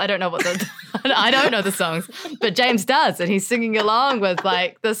horse. I don't know I don't know the songs, but James does, and he's singing along with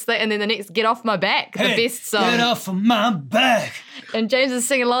like this thing. And then the next, Get Off My Back, the best song. Get off of my back. And James is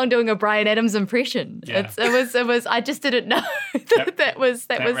singing along doing a Bryan Adams impression. Yeah. It was. I just didn't know that was.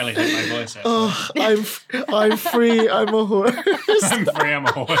 That really hit my voice. Actually. Oh, I'm free. I'm a horse. I'm free, I'm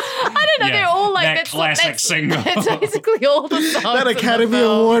a horse. I don't know. They're all like that classic single. That's basically all the songs. That in the Academy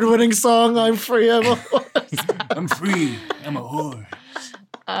film. Award-winning song. I'm free. I'm a horse. I'm free, I'm a horse.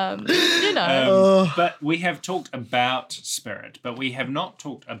 You know. But we have talked about Spirit, but we have not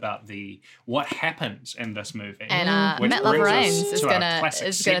talked about what happens in this movie. And which Matt brings us Loverains is to our gonna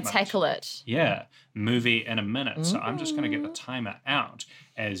classic segment. tackle it. Yeah, movie in a minute. So I'm just going to get the timer out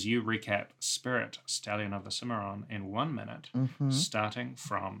as you recap Spirit, Stallion of the Cimarron in 1 minute, starting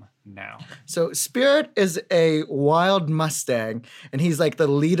from now. So Spirit is a wild Mustang, and he's like the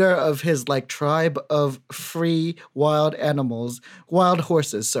leader of his like tribe of free wild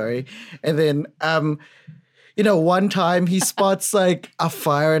horses, sorry. And then one time he spots like a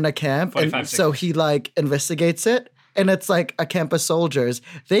fire in a camp, and so he like investigates it, and it's like a camp of soldiers.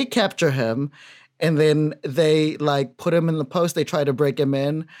 They capture him, and then they like put him in the post. They try to break him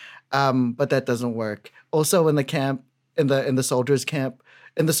in, but that doesn't work. Also in the camp, in the soldiers' camp,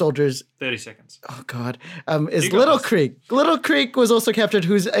 30 seconds. Oh God, is Little Creek. Little Creek was also captured,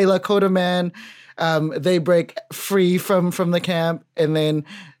 who's a Lakota man. They break free from the camp, and then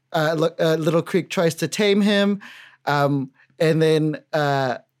Little Creek tries to tame him, and then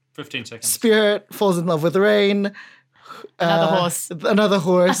 15 seconds. Spirit falls in love with Rain. Another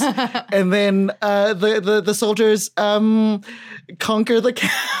horse. And then the soldiers conquer the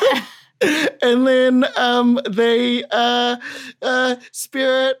camp. And then they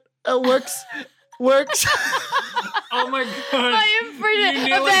Spirit works. Oh my God. I am pretty. You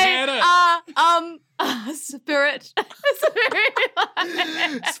nearly had it. Spirit.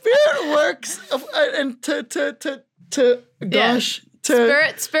 Spirit works and to gosh.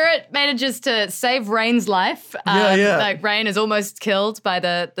 Spirit manages to save Rain's life. Like Rain is almost killed by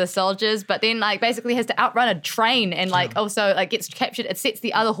the soldiers, but then like basically has to outrun a train and like also like gets captured. It sets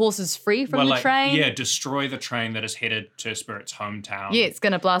the other horses free from the train. Yeah, destroy the train that is headed to Spirit's hometown. Yeah, it's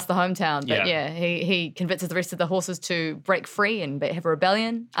going to blast the hometown. But he convinces the rest of the horses to break free and have a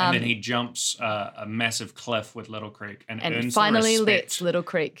rebellion. And then he jumps a massive cliff with Little Creek and earns finally the respect lets Little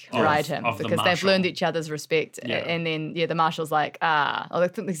Creek ride him of the because they've marshal. learned each other's respect. Yeah. And then the marshal's like, I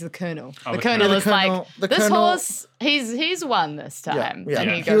think this is the colonel. Oh, the the colonel colonel. is The colonel- like, the this colonel- horse, he's won this time. Yeah. And Yeah.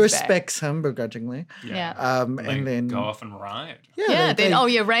 he He goes back. respects him begrudgingly. Yeah. They And then go off and ride.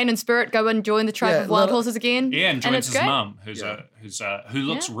 Rain and Spirit go and join the tribe of wild horses again. Yeah, and joins it's his great. mum, who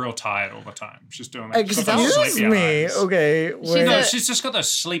looks real tired all the time. She's doing Excuse sleepy me. eyes. Okay. wait. a- She's just got those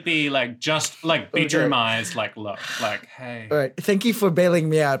sleepy, bedroom eyes, look, hey. All right. Thank you for bailing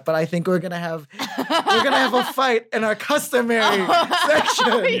me out, but I think we're gonna have a fight in our customary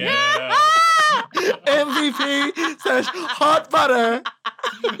section. Yeah. MVP / hot butter.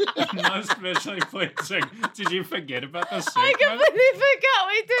 Most visually pleasing. Did you forget about this I segment? completely forgot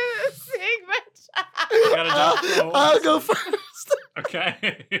we did this segment. You gotta do it I'll first. go first.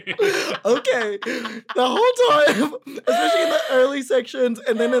 Okay. Okay. The whole time, especially in the early sections,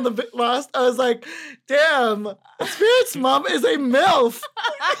 and then in the last, I was like, damn, Spirit's mom is a MILF.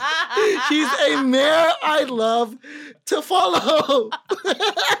 She's a mare I love to follow.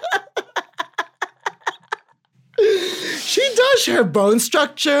 She does her bone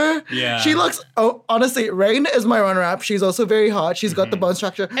structure. Yeah. She looks, honestly, Rain is my runner-up. She's also very hot. She's got the bone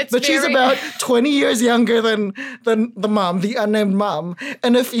structure. It's She's very- about 20 years younger than the mom, the unnamed mom.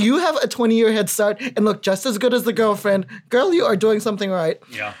 And if you have a 20-year head start and look just as good as the girlfriend, girl, you are doing something right.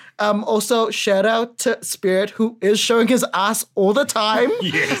 Yeah. Also, shout out to Spirit, who is showing his ass all the time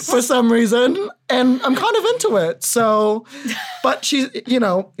Yes. for some reason. And I'm kind of into it. So, but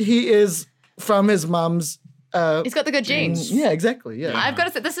he is from his mom's. He's got the good genes. Yeah, exactly. Yeah. I've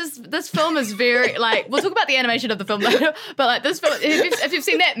got to say, this film is very, we'll talk about the animation of the film later, but this film, if you've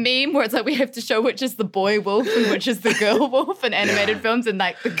seen that meme where it's like we have to show which is the boy wolf and which is the girl wolf in animated films, and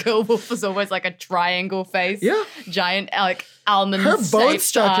the girl wolf is always like a triangle face. Yeah. Giant, almond Her bone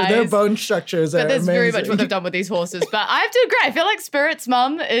structure, their bone structures are But that's very much amazing. what they've done with these horses. But I have to agree. I feel like Spirit's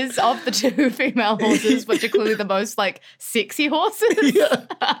mum is of the two female horses, which are clearly the most sexy horses. Yeah.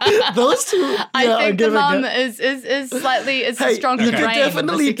 Those two. I yeah, think the giving mum it. is slightly Hey, stronger you than could Rain.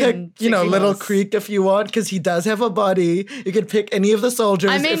 definitely pick, Little Creek if you want, because he does have a body. You could pick any of the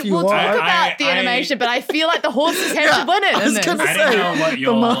soldiers I mean, if you we'll want. talk about the I- animation, but I feel like the horses have to win it. I was in this. gonna I say, don't know what the you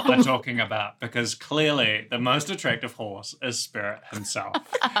all mom- are talking about because clearly the most attractive horse is Spirit himself,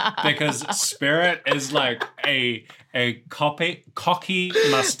 because Spirit is like a cocky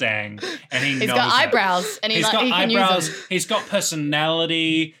Mustang, and he He's knows got it. eyebrows, and He's got he can eyebrows. use them. He's got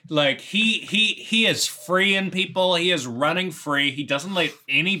personality. Like he is freeing people. He is running free. He doesn't let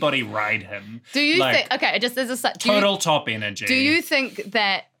anybody ride him. Do you like, think? Okay, just as a total top energy? Do you think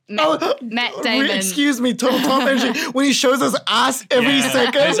that Matt Damon? Excuse me, total top energy. When he shows his ass every Yeah,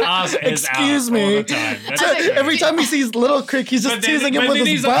 second. his ass is Excuse out me. all the time. That's I think- true. Every time he sees Little Crick, he's just teasing him with then his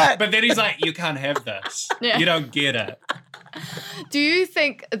he's butt. like, but then he's like, you can't have this. Yeah. You don't get it. Do you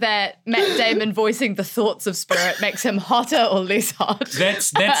think that Matt Damon voicing the thoughts of Spirit makes him hotter or less hot?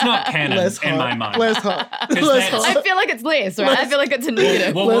 That's not canon Less in hot. my mind. Less hot. 'Cause Less that's- I hot. feel like it's less, right? I feel like it's a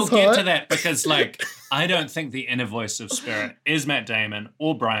negative. Well, we'll Less get hot. to that because, like, I don't think the inner voice of Spirit is Matt Damon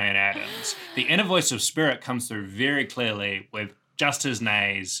or Bryan Adams. The inner voice of Spirit comes through very clearly with just his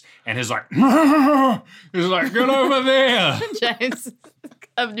nays and his like, he's like, get over there. James,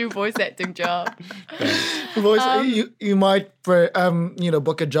 a new voice acting job. Voice, you might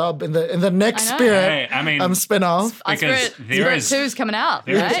book a job in the next I know. Spirit Hey, I mean, spin-off. Because there is- Spirit 2's coming out,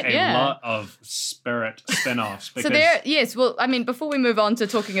 there is right? a lot of Spirit spin-offs. So Because, there, yes. Well, I mean, before we move on to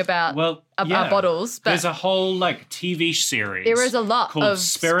talking about well, our yeah. bottles, but There's a whole like TV series. There is a lot called of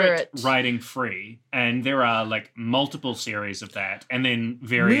Spirit Spirit. Riding Free, and there are like multiple series of that, and then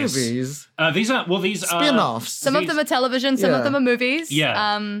various Movies. These are Spin-offs. some of them are television, some Yeah. of them are movies.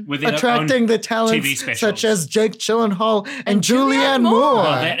 yeah, with their Attracting own the talents TV specials. such as Jake Gyllenhaal and Julianne Julianne Moore. Moore.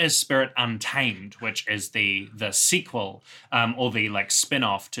 Well, that is Spirit Untamed, which is the sequel, or the like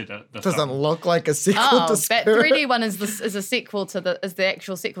spin-off to the Doesn't film. look like a sequel Oh, to that Spirit. 3D one is a sequel to the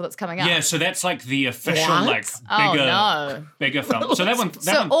actual sequel that's coming out. Yeah, so that's like the official What? like Oh, bigger no. bigger film. So that one. That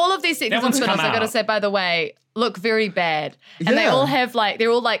So one, all of these sequels and one's spin-offs, come I gotta out. say, by the way, look very bad. And they Yeah. all have like, they're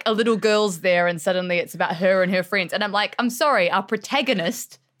all like a little girl's there and suddenly it's about her and her friends. And I'm like, I'm sorry, our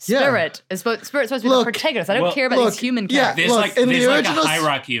protagonist, Yeah. Spirit's supposed to be Look, the protagonist. I don't well, care about look, these human yeah, characters. there's Look, like in the there's like original a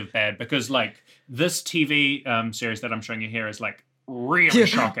hierarchy of bad because like this TV series that I'm showing you here is like really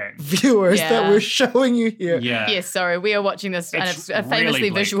shocking. Viewers Yeah. that we're showing you here. Yeah. Yes, sorry, we are watching this and It's it's a famously really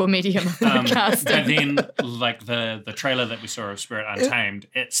bleak. visual medium of But podcasting. then, like the trailer that we saw of Spirit Untamed,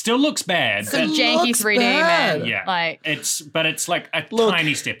 it still looks bad. Some but- janky looks 3D, bad. man. yeah, Like, it's like a Look,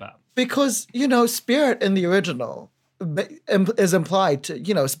 tiny step up. Because, Spirit in the original is implied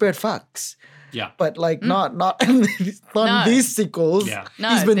to, Spirit fucks. Yeah, But not in No. these sequels. Yeah. no,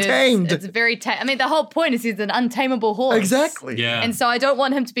 He's been there's- tamed. It's very I mean, the whole point is he's an untamable horse. Exactly. yeah, And so I don't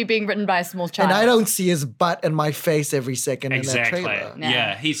want him to be being written by a small child. And I don't see his butt in my face every second exactly. in that trailer. No.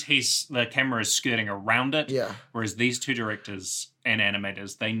 Yeah, he's the camera is skirting around it. Yeah. Whereas these two directors and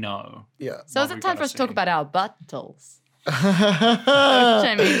animators, they know. Yeah. So what is it we time gotta for us to talk see. about our bottles?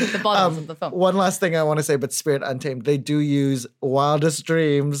 I mean, the bottles of the film. One last thing I want to say about Spirit Untamed, they do use Wildest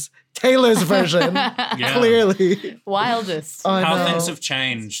Dreams, Taylor's version, Yeah. clearly. Wildest. I How know. things have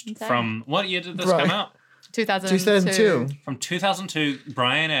changed Insane. from what year did this Right. come out? 2002. 2002. From 2002,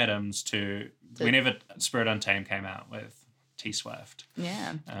 Bryan Adams to whenever Spirit Untamed came out with T Swift.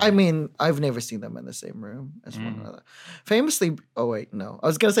 Yeah. I mean, I've never seen them in the same room as one Mm. another. Famously, oh wait, no. I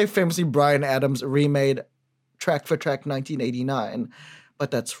was going to say famously Bryan Adams remade Track for Track 1989,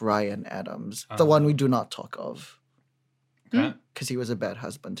 but that's Ryan Adams, the one we do not talk of, Okay. because he was a bad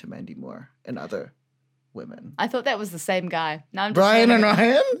husband to Mandy Moore and other women. I thought that was the same guy. Now I'm just Brian and naming-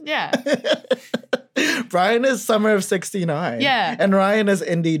 Ryan? Yeah. Brian is Summer of 69. Yeah. And Ryan is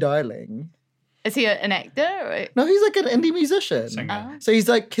Indie Darling. Is he an actor? Or... No, he's like an indie musician. Singer. So he's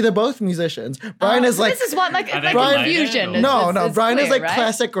like, they're both musicians. Brian is like, This is what, like, Are it's they like related, fusion. or- It's- no, it's Brian is clear, like right?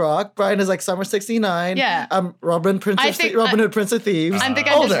 classic rock. Brian is like Summer 69. Yeah. Robin Hood, Prince of Thieves. I think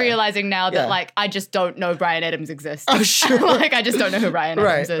I'm just Older. realizing now that, Yeah. like, I just don't know Brian Adams exists. Oh, sure. Like, I just don't know who Brian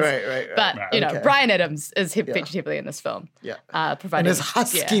Right, Adams is. right. But, Right. you know, Okay. Brian Adams is featured heavily in this film. Yeah. Providing his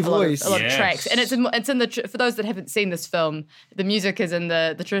husky a lot of- voice. a lot of Yes. tracks, and it's in the for those that haven't seen this film, the music is in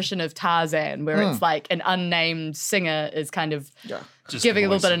the tradition of Tarzan, where it's like an unnamed singer is kind of Yeah. Just giving a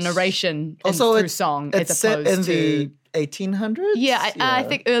little bit of voices. narration Also, through song it's as set opposed in to the 1800s? yeah, I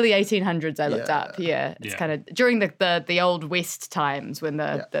think early 1800s. I looked Yeah. up. Yeah, it's Yeah. kind of during the old West times when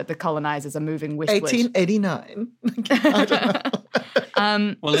the colonizers are moving westward. 1889. I don't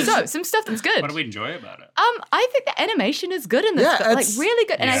know. Well, it's- So some stuff that's good. What do we enjoy about it? I think the animation is good in this. Yeah, film, like it's- really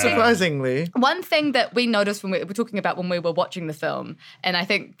good. And I Yeah. think Surprisingly. one thing that we noticed when we were talking about when we were watching the film, and I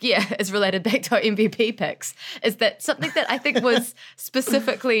think, yeah, is related back to our MVP picks, is that something that I think was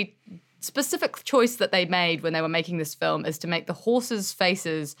specifically specific choice that they made when they were making this film is to make the horses'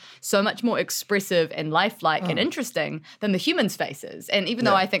 faces so much more expressive and lifelike and interesting than the humans' faces. And even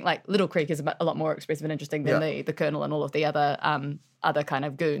though I think like Little Creek is a lot more expressive and interesting than the Colonel and all of the other kind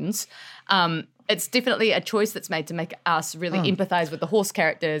of goons, it's definitely a choice that's made to make us really empathize with the horse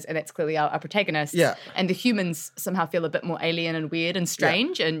characters, and that's clearly our protagonist. Yeah. And the humans somehow feel a bit more alien and weird and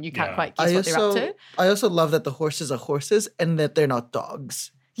strange, and you can't quite guess what they're up to. I also love that the horses are horses and that they're not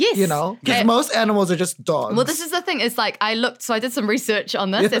dogs. Yes. You know? Because Yeah. most animals are just dogs. Well, this is the thing. Is like I did some research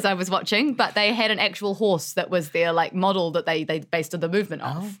on this as I was watching, but they had an actual horse that was their like model that they based on the movement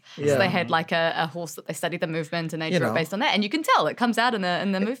of. So yeah. they had like a horse that they studied the movement and they You drew know. it based on that, and you can tell it comes out in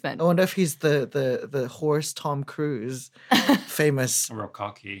the movement. I wonder if he's the horse Tom Cruise, famous. Real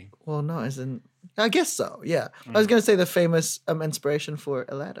cocky. Well, no, isn't. I guess so. Yeah, I was gonna say the famous inspiration for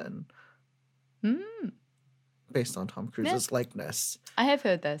Aladdin, based on Tom Cruise's likeness. I have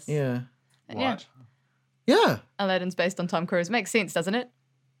heard this. Yeah, What? yeah. Aladdin's based on Tom Cruise. Makes sense, doesn't it?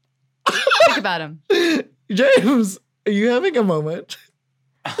 Think about him. James, are you having a moment?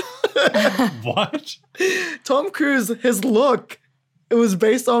 What? Tom Cruise, his look, it was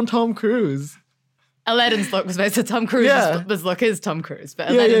based on Tom Cruise. Aladdin's look was based on Tom Cruise. Yeah. His look is Tom Cruise, but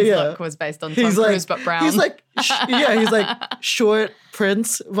Yeah, Aladdin's yeah. look was based on Tom He's Cruise, like, but brown. he's like, he's like short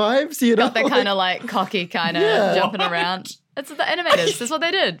Prince vibes, you know? got that kind of like cocky kind of Yeah. jumping around. That's the animators. That's what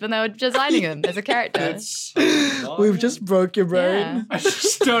they did when they were designing him as a character. It's so We've just broke your brain. Yeah. I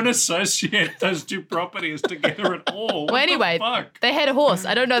just don't associate those two properties together at all. What Well, anyway, the fuck? they had a horse.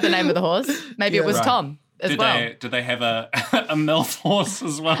 I don't know the name of the horse. Maybe it was Right. Tom as Did well. they have a MILF horse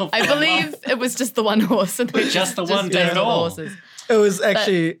as well? I believe it was just the one horse. And they Just the one did used it the all. horses. It was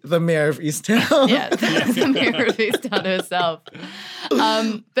actually the mayor of Easttown. Yeah, that's the mirror of Easttown herself.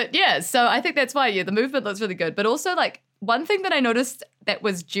 But yeah, so I think that's why, the movement looks really good. But also, like, one thing that I noticed that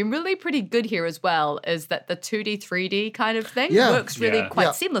was generally pretty good here as well is that the 2D, 3D kind of thing Yeah. works really Yeah. quite Yeah,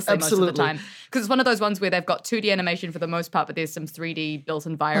 seamlessly most of absolutely. the time. Because it's one of those ones where they've got 2D animation for the most part, but there's some 3D built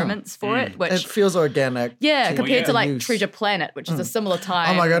environments for it, which, It feels organic. yeah, compared to like use. Treasure Planet, which is a similar time.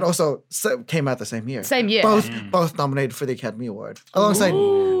 Oh my god! Also, came out the same year. Same year. Both nominated for the Academy Award alongside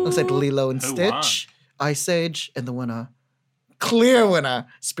Lilo and Who Stitch, Ice Age, and the winner, clear winner,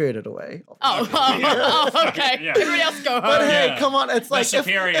 Spirited Away. Oh, okay. Yeah. Everybody else go home. But hey, Yeah. come on! It's The like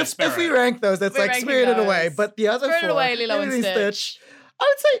superior if we spirit. rank those, it's We're like ranking Spirited those. Away. But the other Spirited four, Away, Lilo and Stitch. I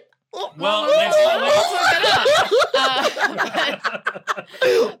would say. Well,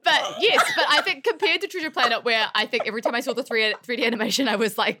 But yes, but I think compared to Treasure Planet, where I think every time I saw the 3D animation, I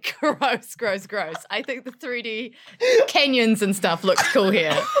was like, gross, gross, gross. I think the 3D canyons and stuff looks cool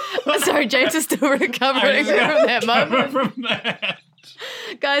here. Sorry, James is still recovering from that moment. From that.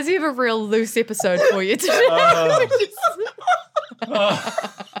 Guys, we have a real loose episode for you today.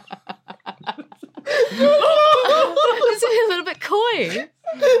 Just a little bit coy.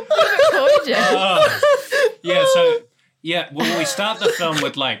 A little bit coy, James. Yeah, so well, we start the film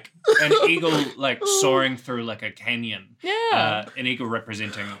with like an eagle like soaring through like a canyon. Yeah. An eagle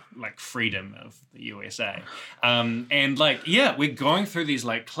representing like freedom of the USA. And like, we're going through these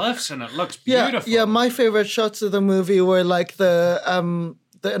like cliffs and it looks beautiful. Yeah, my favorite shots of the movie were like the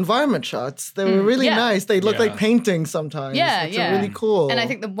environment shots. They were really yeah. nice. They look Yeah. like paintings sometimes. Yeah, it's yeah. really cool. And I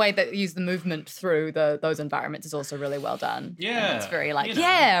think the way that you use the movement through those environments is also really well done. Yeah, And it's very like, you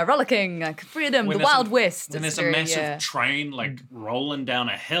know. rollicking, like freedom, When the there's Wild a- West. When It's there's a very, massive train like rolling down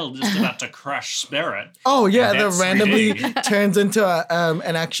a hill just about to crush Spirit. oh yeah, And that that's randomly 3D. turns into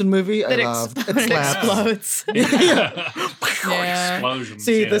an action movie. I that love it. it Slaps. explodes. Yeah. Explosions.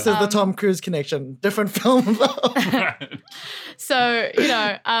 See, yeah. this is the Tom Cruise connection. Different film though. So,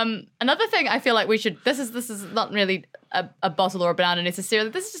 another thing I feel like we should, this is not really a bottle or a banana necessarily,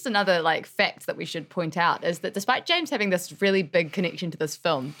 this is just another like fact that we should point out, is that despite James having this really big connection to this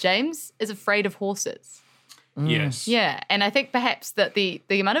film, James is afraid of horses. Yes. Yeah, and I think perhaps that the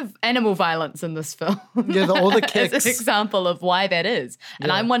amount of animal violence in this film Yeah, all the is kicks. an example of why that is. And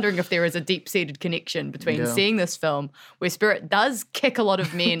I'm wondering if there is a deep-seated connection between Yeah. seeing this film where Spirit does kick a lot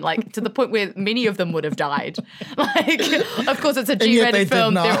of men, like to the point where many of them would have died. Like, of course, it's a yet they G-rated did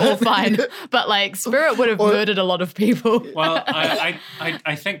film; they're not. all fine. But like, Spirit would have murdered a lot of people. Well,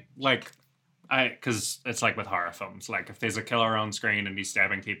 I think like because it's like with horror films, like if there's a killer on screen and he's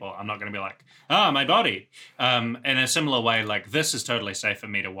stabbing people, I'm not going to be like, my body. In a similar way, like this is totally safe for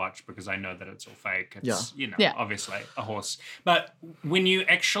me to watch because I know that it's all fake. It's, Yeah. obviously a horse. But when you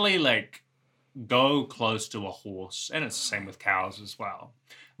actually like go close to a horse, and it's the same with cows as well,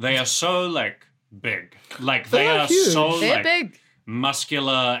 they are so like big. Like they They're are huge. so They're like big.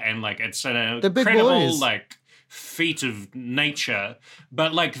 muscular and like it's an They're big incredible boys. like feat of nature,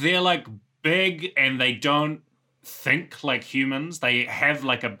 but like they're like big and they don't think like humans. They have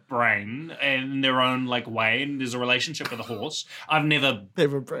like a brain in their own like way, and there's a relationship with a horse. I've never They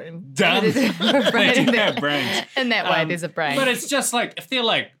have a brain. done. They do have a brain They in do there. have brains. In that way, there's a brain. But it's just like if they're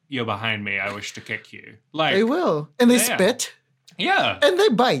like, you're behind me, I wish to kick you. Like They will. And they Yeah. spit yeah. and they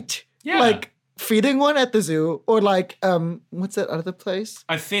bite. Yeah. Like feeding one at the zoo or like, what's that other place?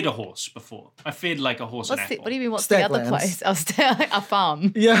 I fed a horse before. I fed like a horse an What's the, apple. what do you mean? What's the other Staglands. place? A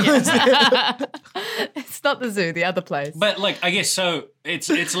farm. Yeah. It's not the zoo. The other place. But like I guess so it's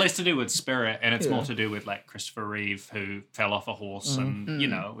less to do with spirit and it's more to do with like Christopher Reeve who fell off a horse and you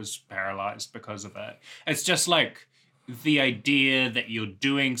know was paralyzed because of it. It's just like the idea that you're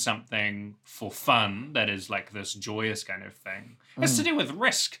doing something for fun that is like this joyous kind of thing. It's to do with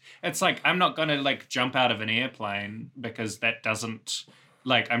risk. It's like I'm not gonna like jump out of an airplane because that doesn't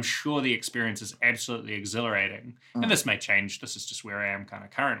like I'm sure the experience is absolutely exhilarating. And this may change. This is just where I am kind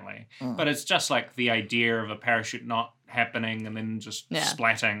of currently. But it's just like the idea of a parachute not happening and then just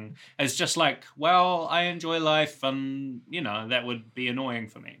splatting. It's just like, well, I enjoy life and, you know, that would be annoying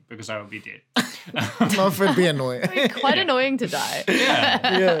for me because I would be dead. Not for it be annoying. Quite annoying to die.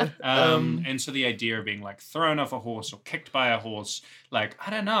 Yeah. Yeah. And so the idea of being like thrown off a horse or kicked by a horse, like, I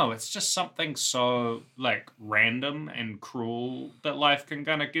don't know, it's just something so like random and cruel that life can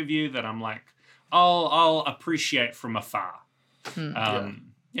kind of give you that I'm like, I'll appreciate from afar.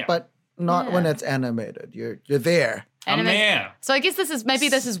 Yeah. But not when it's animated. You're there. I'm there. So I guess this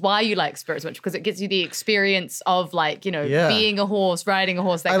is why you like spirits, much because it gives you the experience of like, you know, Yeah. being a horse, riding a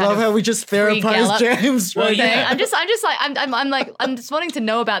horse. That I kind love of how we just therapize gallop. James Well, right yeah. now. I'm just wanting to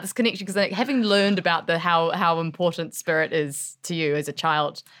know about this connection because like, having learned about how important spirit is to you as a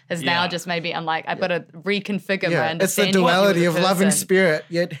child has now Yeah. just made me. I'm like, I've got to reconfigure my Yeah, it's the understanding. duality of of you as a loving person. spirit,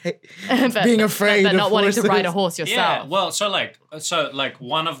 yet But- being afraid but of not wanting to horses. ride a horse Yeah. yourself. Well, so like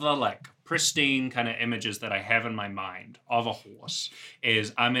one of the like pristine kind of images that I have in my mind of a horse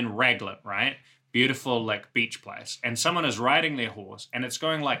is I'm in Raglan, right? Beautiful like beach place, and someone is riding their horse and it's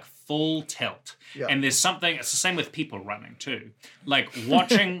going like full tilt. Yeah. And there's something, it's the same with people running too. Like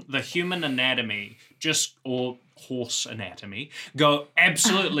watching the human anatomy or horse anatomy go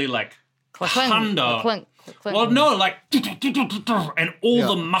absolutely like Clink, hundo. clink, clink. Well, no, like, and all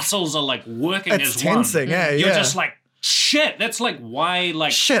the muscles are like working It's as tensing, one. yeah, You're yeah. just like, shit. That's like why,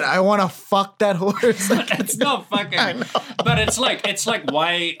 like, Shit, I want to fuck that horse. it's not fucking. But it's like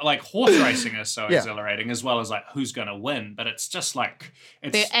why, like, horse racing is so Yeah. exhilarating, as well as like who's gonna win. But it's just like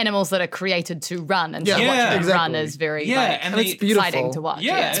it's They're animals that are created to run, and so Yeah, watching them exactly. run is very Yeah, like, and it's beautiful. exciting to watch.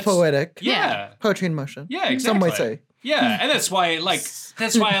 yeah, It's poetic. Yeah, Poetry in motion. yeah, exactly. Some might say. Yeah, and that's why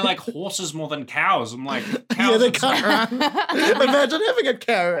I like horses more than cows. I'm like, cows Yeah, they it's can't like- run. Imagine having a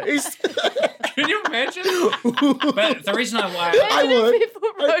cow race. Can you imagine? But the reason why I would. People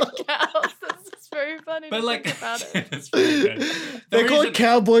rode cows. That's just very funny. But to like, think about it. that's very good. They call it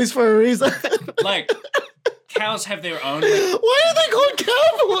cowboys for a reason. Like, cows have their own. Like, Why are they called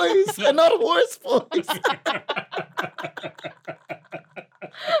cowboys and not horse boys?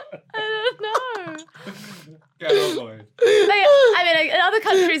 I don't know. cowboys. I mean, in other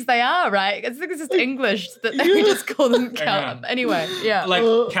countries they are, right? I think it's just English that we just call them cow. Yeah. Anyway, yeah.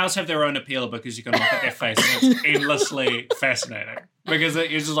 Like, cows have their own appeal because you can look at their face and it's endlessly fascinating. Because you're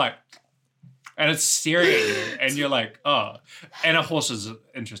just like, and it's staring at you, and you're like, oh. And a horse is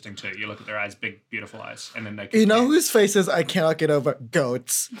interesting too. You look at their eyes, big, beautiful eyes, and then they. You know whose faces I cannot get over?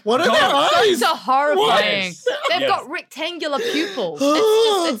 Goats. What are their Goats. eyes? Goats are horrifying. Yes. They've Yes. got rectangular pupils.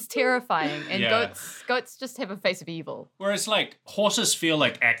 It's terrifying. And Yeah. goats just have a face of evil. Whereas, like, horses feel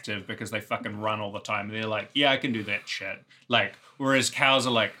like active because they fucking run all the time. They're like, yeah, I can do that shit. Like, whereas cows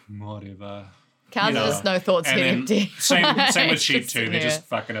are like, whatever. Cows You know, are just no thoughts and get then empty. Same with sheep Just too. They're sitting just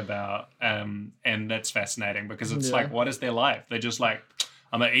there. fucking about, and that's fascinating because it's Yeah. like, what is their life? They're just like,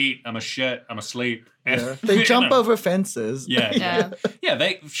 I'm gonna eat, I'm gonna shit, I'm gonna sleep. And, Yeah. They you jump know. over fences. Yeah, Yeah. yeah.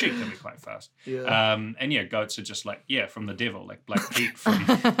 Sheep can be quite fast. Yeah. And yeah, goats are just like from the devil, like Black Pete from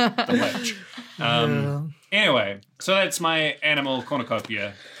The Witch. Anyway, so that's my animal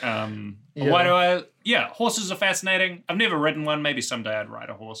cornucopia. Why do I? Yeah, horses are fascinating. I've never ridden one. Maybe someday I'd ride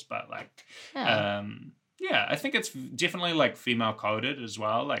a horse, but like, yeah, I think it's definitely like female coded as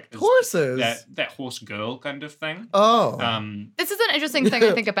well. Like it's Horses. that horse girl kind of thing. Oh. This is an interesting thing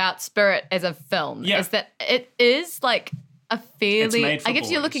I think about Spirit as a film. Yeah. Is that it is like a fairly. made for I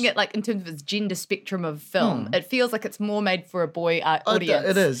guess you're boys. looking at like in terms of its gender spectrum of film. It feels like it's more made for a boy audience.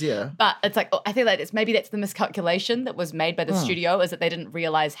 It is, yeah. But it's like I feel like maybe that's the miscalculation that was made by the studio is that they didn't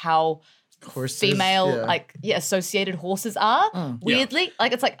realize how Horses, female yeah. associated horses are. Weirdly,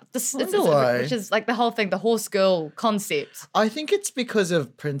 like it's like this, Why? which is like the whole thing, the horse girl concept. I think it's because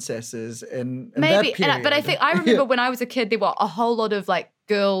of princesses in Maybe, that period. but I think I remember when I was a kid, there were a whole lot of like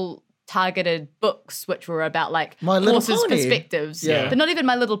girl targeted books which were about like My Little horses' Pony. perspectives, Yeah. but not even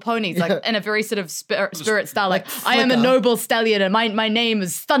My Little Ponies, like in a very sort of spirit style, like I am a Flicker. noble stallion and my name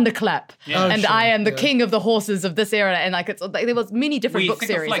is Thunderclap, Yeah. Oh, and sure, I am the yeah. king of the horses of this era, and like it's like there was many different We book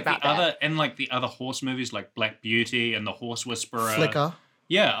think of series like about the that. other and like the other horse movies like Black Beauty and the Horse Whisperer. Flicker,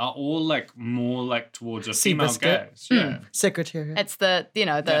 Yeah, are all like more like towards a female Seabiscuit. gaze. Yeah. Secretariat. It's the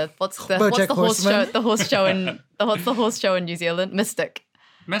what's the BoJack horse show Horseman. the horse show in what's the horse show in New Zealand, Mystic,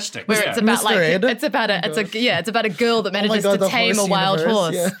 Mystic. where yeah. it's about Mr. like Ed. it's about a girl that manages God, to the tame a horse wild universe,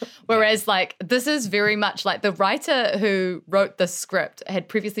 horse. yeah. Whereas like this is very much like the writer who wrote the script had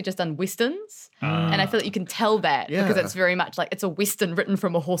previously just done westerns. And I feel like you can tell that because Yeah. it's very much like it's a western written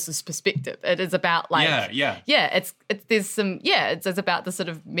from a horse's perspective. It is about like it's it's about the sort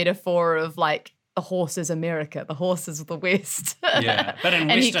of metaphor of like the horse is America, the horse is the West. Yeah, but in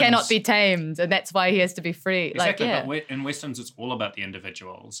and he westerns- cannot be tamed, and that's why he has to be free. Exactly, Like, yeah. but in westerns, it's all about the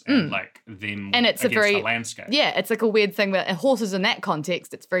individuals and like them And it's a against very the landscape. Yeah, it's like a weird thing that horses in that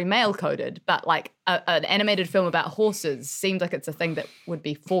context, it's very male coded, but like an animated film about horses seems like it's a thing that would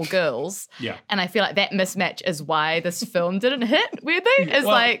be for girls. Yeah. And I feel like that mismatch is why this film didn't hit, weirdly. It's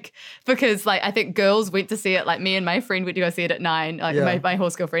Well- like because like I think girls went to see it, like me and my friend went to go see it at 9, like Yeah. my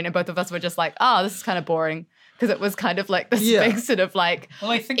horse girlfriend, and both of us were just like, oh, this is kind of boring. Because it was kind of like this Yeah. big sort of like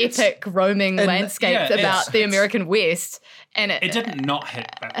Well, I think epic roaming And- landscape yeah, about the it's- American West. And It didn't not hit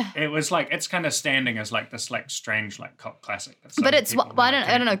that. It was like it's kind of standing as like this like strange like cult classic. that some But it's people I really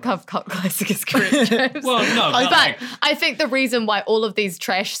don't know connect if cult classic is correct, James. Well, no, but but like- I think the reason why all of these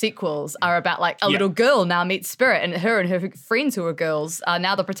trash sequels are about like a Yeah. little girl now meets Spirit, and her friends who are girls are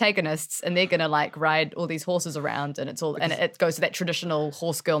now the protagonists, and they're gonna like ride all these horses around, and it's all and it goes to that traditional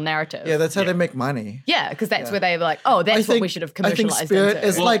horse girl narrative. Yeah, that's how they make money. Yeah, because that's where they're like, oh, that's what we should have I think commercialized Spirit into.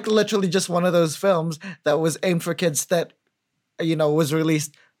 is like literally just one of those films that was aimed for kids that, was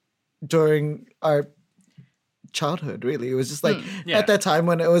released during our childhood, really. It was just like Yeah. at that time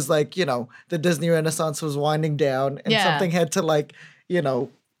when it was like, the Disney Renaissance was winding down and Yeah. something had to like,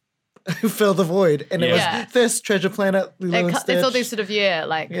 fill the void. And it Yeah. was this Treasure Planet, Lilo and There's all Stitch. these sort of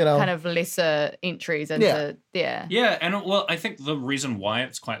kind of lesser entries into Yeah, and well, I think the reason why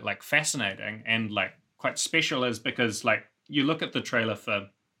it's quite like fascinating and like quite special is because like you look at the trailer for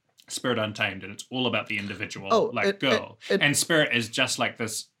Spirit Untamed and it's all about the individual girl, and Spirit is just like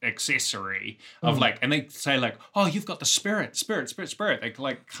this accessory of like, and they say like, oh, you've got the spirit. They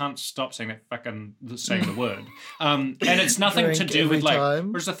like can't stop saying that saying the word, and it's nothing to Drink do with every like.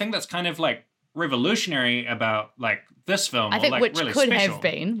 time. Whereas the thing that's kind of like revolutionary about like this film, I think or, like, which really could special. have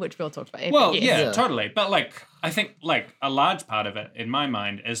been, which we'll talk about. Well, yes. yeah, totally. But like, I think like a large part of it, in my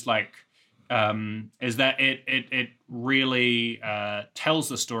mind, is like, is that it really tells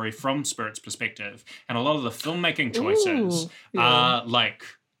the story from Spirit's perspective, and a lot of the filmmaking choices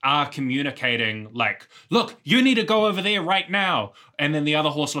are communicating like, look, you need to go over there right now, and then the other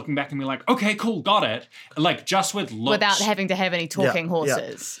horse looking back and be like, okay, cool, got it. Like just with looks. Without having to have any talking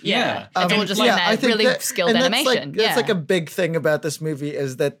horses. Yeah. It's all And, just like, in I that think really that- skilled and that's animation. That's like a big thing about this movie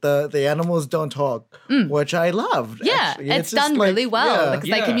is that the animals don't talk, which I loved. Yeah, actually. it's just done like, really well because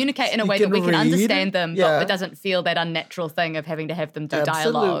they Yeah. communicate in a You way that can we can read, understand them, yeah. but it doesn't feel that unnatural thing of having to have them do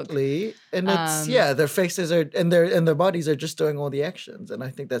dialogue. Absolutely, and it's their faces are and their bodies are just doing all the actions, and I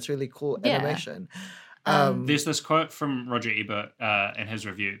think that's really cool Yeah. animation. There's this quote from Roger Ebert in his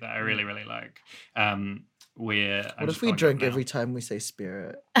review that I really, really like. Where What if we drink every time we say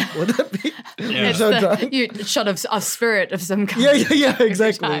spirit? Would that be Yeah. It's so the drunk? shot of a spirit of some kind. Yeah, every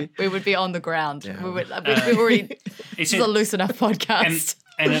exactly. time. We would be on the ground. Yeah. We've already. He This said- is a loose enough podcast.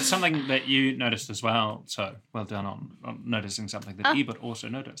 and it's something that you noticed as well. So well done on noticing something that Ebert also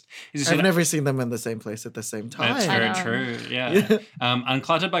noticed. Is he I've said, never seen them in the same place at the same time. That's I very know. true. Yeah.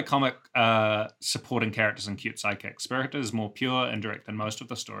 Uncluttered by comic supporting characters and cute sidekicks, Spirit is more pure and direct than most of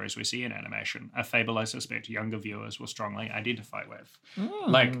the stories we see in animation. A fable I suspect younger viewers will strongly identify with.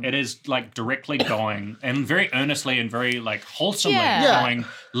 Like it is like directly going and very earnestly and very like wholesomely Yeah. going,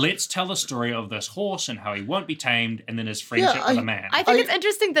 let's tell the story of this horse and how he won't be tamed and then his friendship with a man. I think it's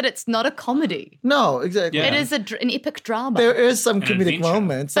interesting that it's not a comedy. No, exactly. Yeah. It is an epic drama. There is some An comedic adventure.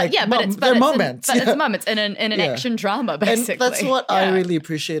 moments, but like yeah, but it's they're moments. But yeah. it's moments in an Yeah. action drama, And basically. that's what I Yeah. really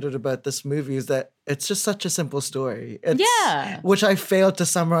appreciated about this movie is that it's just such a simple story. It's, Yeah. which I failed to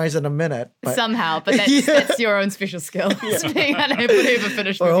summarize in a minute. But Somehow, but that's your own special skill. It's being unable to ever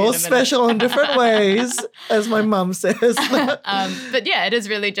finish we're movie all in a minute. special in different ways, as my mum says. But yeah, it is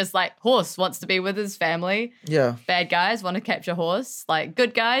really just like horse wants to be with his family. Yeah. Bad guys want to capture horse. Like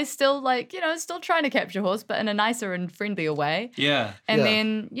good guys still like, still trying to capture horse, but in a nicer and friendlier way. Yeah. And Yeah.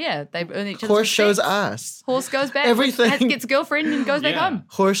 then, they earn each other's Horse shows respect. ass. Horse goes back. Everything. Gets a girlfriend and goes back Yeah. home.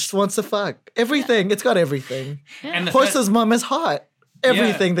 Horse wants to fuck. Everything. It's got everything. And the Horse's mom is hot.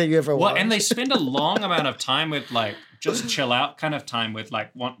 Everything that you ever Well, want. and they spend a long amount of time with like just chill out kind of time with like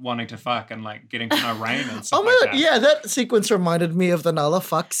wanting to fuck and like getting to know Rain and stuff Oh my like god, that. yeah, that sequence reminded me of the Nala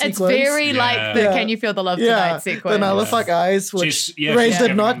fuck sequence. It's very like the Yeah. Can You Feel the Love yeah, Tonight sequence. the Nala Yeah. fuck eyes, which She's- yeah, Ray she's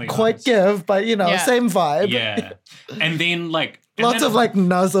did not definitely quite nice. give, but Yeah. same vibe. Yeah. And then like and Lots then- of like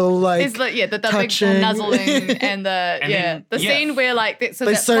nuzzle, like It's like, the big touching. nuzzling and the And then- the yeah. scene where like so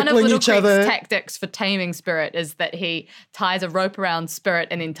They that's one of circling Little each Creek's other. tactics for taming Spirit is that he ties a rope around Spirit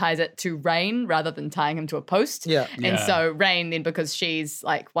and then ties it to Rain rather than tying him to a post. Yeah. And Yeah. so Rain then, because she's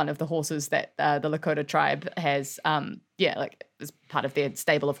like one of the horses that the Lakota tribe has like as part of their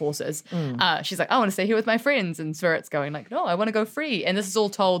stable of horses. She's like, I want to stay here with my friends, and Spirit's going like, no, I want to go free. And this is all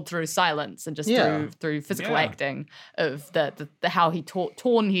told through silence and just Yeah. through physical Yeah. acting of the how he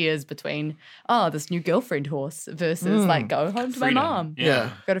torn he is between this new girlfriend horse versus like go home to freedom. my mom, Yeah.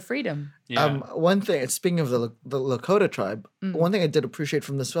 go to freedom. Yeah. One thing, speaking of the Lakota tribe, one thing I did appreciate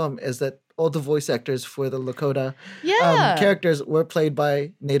from this film is that all the voice actors for the Lakota Yeah. characters were played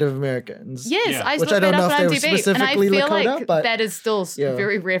by Native Americans. Yes, Yeah. I Which looked I don't that know up if on they were IMDb, and I specifically feel Lakota, like but- that is still Yeah.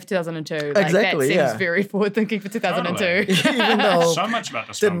 very rare for 2002. Like, Exactly, that seems yeah. very forward thinking for 2002. Totally. Even though so much about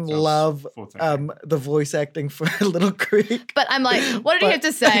this film didn't feels love forward-thinking. the voice acting for Little Creek. But I'm like, what did he have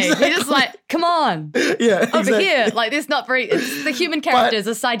to say? He just like, come on, Yeah, over exactly. here. Like, there's not very. It's the human characters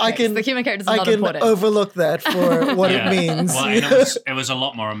are sidekicks. The human characters are I not can important. overlook that for what Yeah. it means. Well, and it was a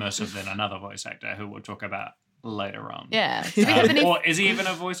lot more immersive than another voice actor who we'll talk about later on. yeah. Do we have any? Or is he even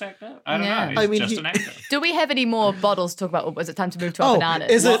a voice actor? I don't Yeah. know. He's I mean, just he- an actor. Do we have any more bottles to talk about? Or is it time to move to our Oh,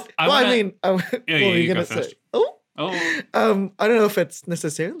 bananas? is Well, it? I Well, I wanna- mean, what Yeah, were yeah, you you go gonna say? first. Oh, Oh, I don't know if it's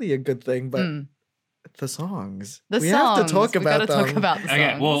necessarily a good thing, but the songs. The we songs. have to talk We about gotta them. talk about the songs.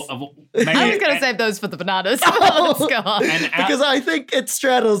 okay. Well, maybe I was gonna save those for the bananas. Let's go on. and out- because I think it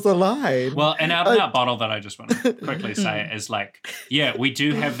straddles the line. Well, an out and out bottle that I just want to quickly say is like, yeah, we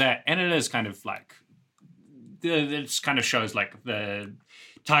do have that, and it is kind of like, it kind of shows like the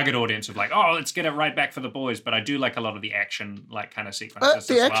target audience of like, oh, let's get it right back for the boys. But I do like a lot of the action, like kind of sequences.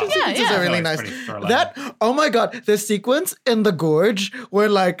 the as action well. sequences yeah. are really I feel nice. like it's pretty thrilling. That oh my god, the sequence in the gorge where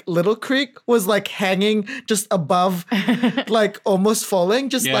like Little Creek was like hanging just above, like almost falling,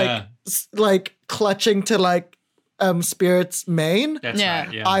 just Yeah. like clutching to like Spirit's mane. That's Yeah.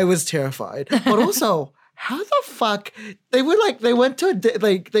 right. Yeah. I was terrified, but also. How the fuck they went to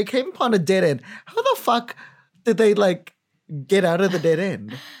they came upon a dead end. How the fuck did they like get out of the dead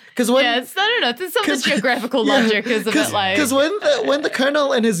end? Because when Yeah, I don't know. There's some of the 'cause- geographical yeah, logic is a bit like. because when the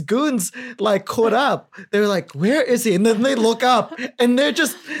colonel and his goons like caught up, they were like, "Where is he?" And then they look up, and they're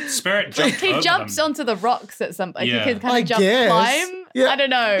just Spirit jumped He over jumps them. onto the rocks at some point. Yeah. He can kind I of jump, guess. climb. Yeah. I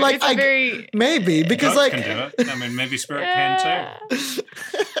don't know. Like, It's a very. maybe because Goats like can do it. I mean, maybe Spirit can too.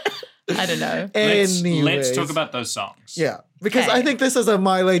 I don't know. Let's anyways. talk about those songs. yeah, because Okay. I think this is a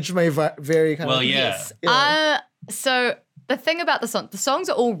mileage may vary kind Well, of yeah. Yes. Yeah. So the thing about the songs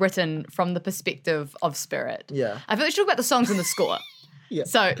are all written from the perspective of Spirit. Yeah. I feel like we should talk about the songs and the score. Yeah.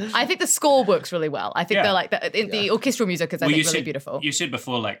 So I think the score works really well. I think Yeah. they're like the orchestral music is I Well, think you really said, beautiful. You said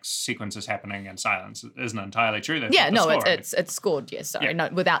before, like sequences happening in silence isn't entirely true. That's Yeah, not the no, score. it's scored. Yes, sorry, Yeah. no,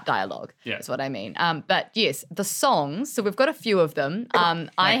 without dialogue. Yeah. That's what I mean. But yes, the songs. So we've got a few of them.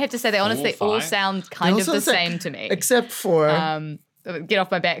 I have to say they honestly all five? sound kind of Also the say- same to me. except for Get off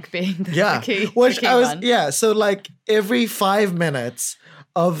my back being the, yeah, the key, which the key I was one. yeah. So like every 5 minutes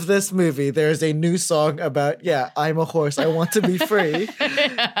of this movie, there's a new song about I'm a horse, I want to be free.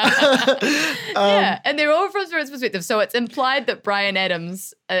 Yeah, and they're all from Spirit's perspective. So it's implied that Bryan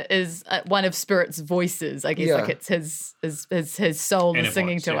Adams is one of Spirit's voices. I guess Yeah. like it's his soul Inner is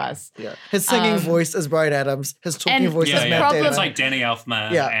singing voice, to yeah. us. Yeah, his singing voice is Bryan Adams. His talking And voice yeah, is the yeah. Matt problem- It's Damon. like Danny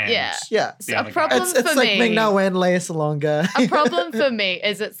Elfman. Yeah. And Yeah. Yeah, the A other guy. problem it's for like me. Ming-Na Wen, Lea Salonga. A problem for me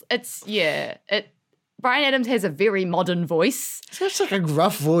is Bryan Adams has a very modern voice. It's just like a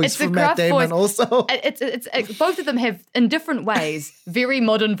gruff voice It's a from Matt gruff Damon. voice. Also, It's both of them have in different ways very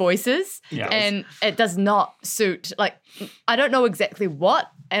modern voices, Yeah. and it does not suit. Like I don't know exactly what,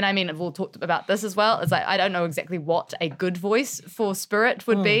 and I mean we'll talk about this as well. It's like I don't know exactly what a good voice for Spirit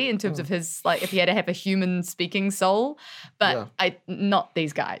would be in terms of his like if he had to have a human speaking soul, but Yeah. not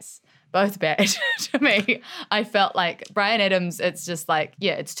these guys. both bad to me. I felt like Bryan Adams, it's just like,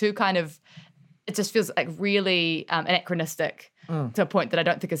 it's too kind of, it just feels like really anachronistic to a point that I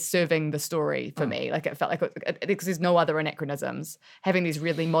don't think is serving the story for me. Like it felt like, because there's no other anachronisms. Having these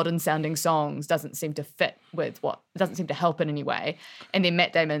really modern sounding songs doesn't seem to fit with it doesn't seem to help in any way. And then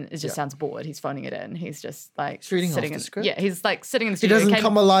Matt Damon just sounds bored. He's phoning it in. He's just like He's reading off sitting the in, script. Yeah, he's like sitting in the He studio. doesn't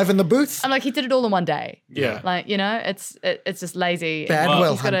come alive in the booth. I'm like, he did it all in one day. Yeah. Like, it's just lazy. Bad And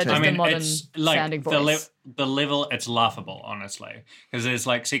Will he's got a, Hunting. just I mean, a modern it's like sounding voice. the level. It's laughable, honestly, because there's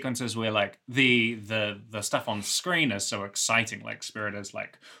like sequences where like the stuff on screen is so exciting. Like Spirit is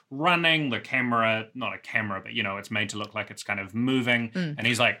like running the camera, not a camera, but it's made to look like it's kind of moving, and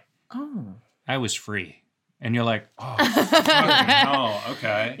he's like, "Oh, I was free." And you're like, oh,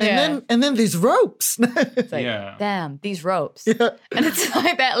 okay. And then these ropes. It's like, Yeah. damn, these ropes. And it's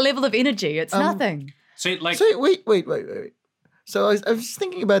like that level of energy. It's nothing. So like, So wait. So I was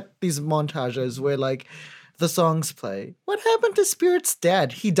thinking about these montages where like the songs play. What happened to Spirit's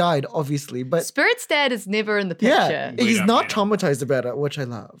dad? He died, obviously, but Spirit's dad is never in the picture. yeah, We he's don't not need him. traumatized about it, which I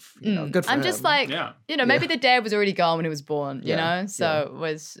love. Good for I'm him. just like, Yeah. maybe the dad was already gone when he was born, Yeah. So it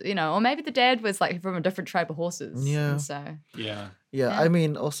was, or maybe the dad was like from a different tribe of horses. Yeah. And so, yeah. Yeah, I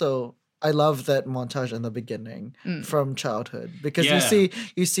mean, also, I love that montage in the beginning from childhood because Yeah.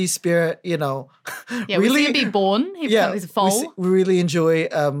 you see Spirit, yeah, we really see him be born. He's a foal. we really enjoy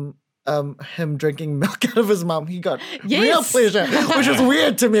him drinking milk out of his mom. He got real Yes. pleasure, which was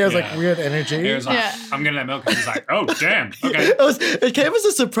weird to me. I was like, Yeah. weird energy. He was like, Yeah. I'm getting that milk. And he's like, oh, damn. Okay. It came as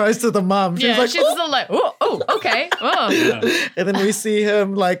a surprise to the mom. She Yeah, was she's like, still like, oh, okay. Oh. Yeah. and then we see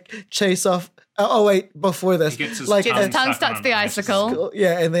him like chase off. Oh wait, before this, He gets his like Gets his tongue stuck to the icicle.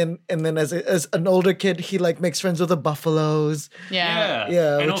 yeah, and then as an older kid, he like makes friends with the buffaloes. Yeah.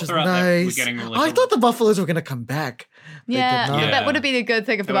 Yeah, And all which is throughout that, we're nice. getting a I little- thought the buffaloes were gonna come back. They Yeah, did not. Yeah. that would have been a good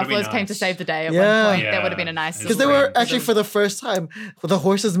thing if the That would've been buffaloes came to nice. save the day at Yeah. one point. Yeah. That would have been a nice Because Because they It's were weird. actually for the first time, the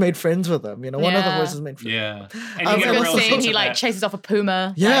horses made friends with them. One of the Yeah. horses made friends. Yeah. And I you was get a Good real also- scene. sense He of like that. chases off a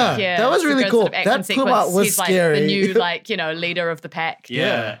puma. Yeah, Like, that was it's a really good cool. sort of action That puma sequence. was He's like scary. the new leader of the pack.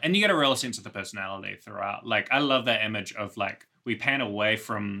 Yeah. And you get a real sense of the personality throughout. Like, I love that image of like, we pan away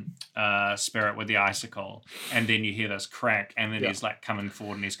from Spirit with the icicle, and then you hear this crack, and then he's like coming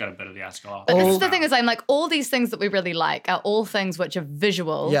forward and he's got a bit of the icicle off. But this All- is the thing is, I'm like, all these things that we really like are all things which are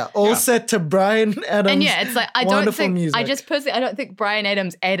visual. Yeah, all set to Bryan Adams. And yeah, it's like, I don't wonderful think, music. I just personally, I don't think Bryan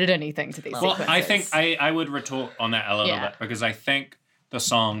Adams added anything to these Well, sequences. I think I would retort on that a little Yeah. bit, because I think the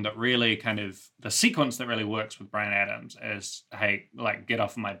song that really the sequence that really works with Bryan Adams is, hey, like, get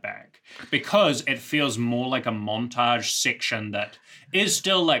off my back. Because it feels more like a montage section that is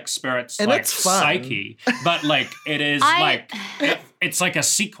still like Spirit's And like it's fun. psyche, but like it is it's like a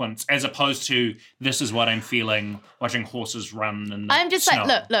sequence as opposed to this is what I'm feeling watching horses run in the I'm just snow.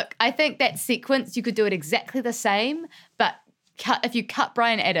 like, look, I think that sequence, you could do it exactly the same, but if you cut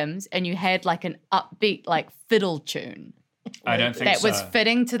Bryan Adams and you had like an upbeat, like fiddle tune, I don't think that so. was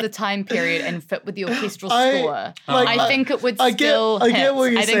fitting to the time period and fit with the orchestral I- score. like, I think it would I get- still I get hit.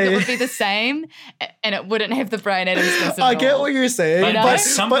 what you're I think it saying. would be the same, and it wouldn't have the Bryan Adams. I get what you're saying, But know? there's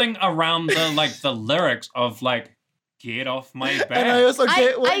something around the lyrics of like, get off my back. and I also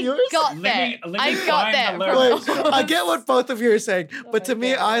get what I you're got Let that. me- let me I find got the that. lyrics. From Wait, I get what both of you are saying, but to my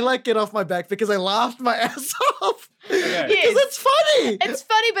me, God. I like Get Off My Back because I laughed my ass off. Okay. Because it's funny. It's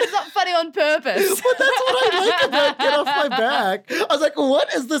funny, but it's not funny on purpose. But that's what I like about Get Off My Back. I was like,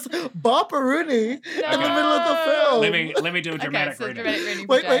 what is this bopperoonie in the middle of the film? Let me do a dramatic so reading. dramatic reading. for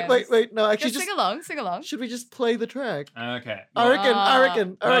Wait. James. No, actually, Just just sing along. should we just play the track? Okay. I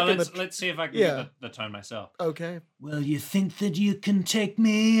reckon. Well, that- let's see if I can Yeah. get the tone myself. Okay. Well, you think that you can take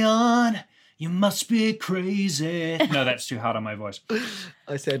me on? You must be crazy. No, that's too hard on my voice.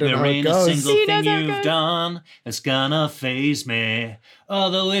 I say I don't know There how it ain't a goes. single He thing knows how it you've goes. done that's gonna faze me.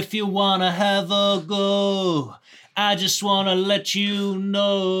 Although if you wanna have a go, I just wanna let you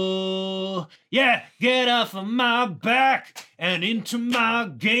know. Yeah, get off of my back and into my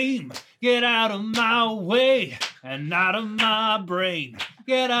game. Get out of my way and out of my brain.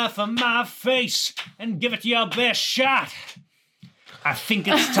 Get off of my face and give it your best shot. I think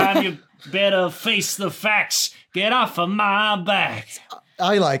it's time you better face the facts. Get off of my back.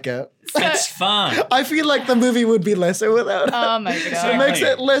 I like it. It's fun. I feel like the movie would be lesser without it. Oh my It god. makes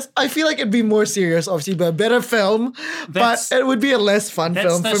it less. I feel like it'd be more serious, obviously, but a better film. That's- but it would be a less fun That's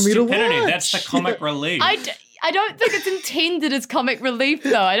film the for me to stupidity. watch. That's the comic relief. I don't think it's intended as comic relief,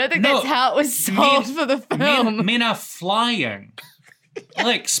 though. I don't think No, that's how it was sold for the film. Men are flying.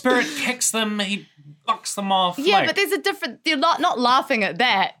 Like, Spirit kicks them, he knocks them off. Yeah, like, but there's a different. You're not laughing at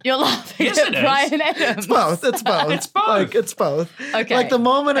that. You're laughing Yes, at it is. Brian Adams. It's both. It's both. It's both. Like, it's both. Okay. Like the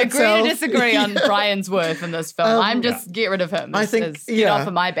moment Agree itself. to disagree on Brian's worth in this film. I'm just get rid of him. I think, Get yeah. off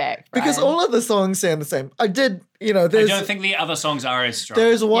of my back. Because Brian. all of the songs sound the same. I did, I there's don't think the other songs are as strong.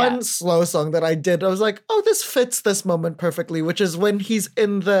 there's one Yeah. slow song that I did. I was like, oh, this fits this moment perfectly, which is when he's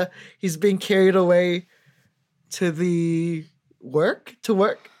being carried away to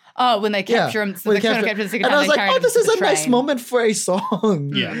work. Oh, when they capture him, so when they they capture the second and time I was they like, carried oh, him this to is the a nice train. moment for a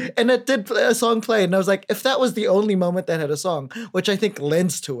song. Yeah. And it did a song play, and I was like, if that was the only moment that had a song, which I think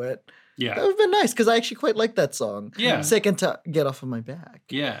lends to it, that Yeah. would have been nice because I actually quite like that song. Yeah. Second to Get Off of My Back.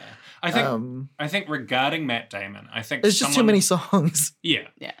 Yeah. I think regarding Matt Damon, I think There's just too many songs. Yeah.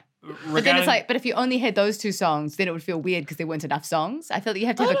 Yeah. But then Regarding, it's like, but if you only had those two songs, then it would feel weird because there weren't enough songs. I feel that you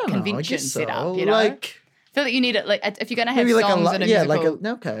have to have I a don't know, I convention guess set so. up, you know? Like, I feel that you need it, like, if you're going to have maybe like songs a in a yeah, musical,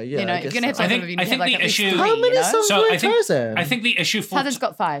 like okay, yeah. you know, I if you're guess going to have so. I songs, think- you I need think like the at least issue- three, How many you know? songs So were in I think- Tarzan? I think the issue for Tarzan's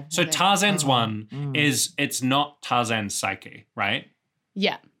got 5. so I think. Tarzan's one is it's not Tarzan's psyche, right?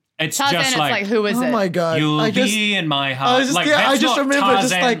 Yeah. It's Tarzan, just it's like, like, who is Oh it? my god! you'll I just be in my heart. just- like yeah, I that's just not remember just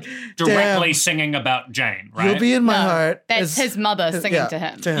Tarzan like, directly damn. singing about Jane, right? you'll be in my No, heart. That's is- his mother singing yeah, to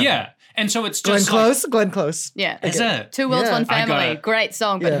him. Yeah, and so it's Glenn just Close. Glenn Close. Yeah. like, is it? Two Worlds, Yeah. One I got Family. it. Great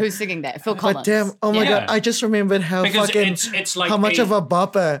song, but Yeah. who's singing that? Phil Collins. But damn, oh my Yeah. god! I just remembered how Because fucking it's like how much a- of a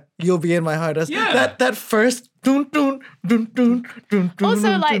bopper "You'll Be in My Heart" is. Yeah. That first dun dun dun dun dun dun.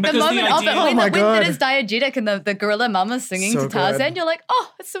 Also, like, the Because the moment of it, idea- Oh when, my when God. it is diegetic and the gorilla mama's singing So to Tarzan, good. you're like,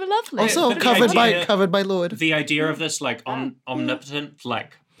 oh, it's so lovely. Also But the covered idea- by Lord. the idea of this like omnipotent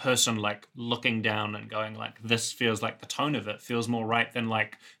like person like looking down and going like this feels like the tone of it feels more right than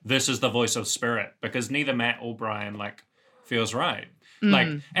like this is the voice of spirit, because neither Matt or Brian like feels right. Like,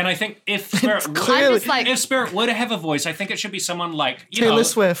 and I think if Spirit I'm Clearly. just like, if Spirit were to have a voice, I think it should be someone like Taylor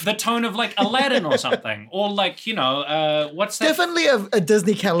Swift. the tone of like Aladdin or something, or like what's that? Definitely a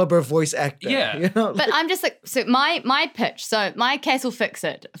Disney caliber voice actor. Yeah. You know? but I'm just like, so my pitch, so my Castle Fix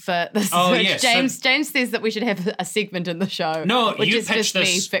It for this. Oh, which yes, James so- James says that we should have a segment in the show. No, which you is pitched just me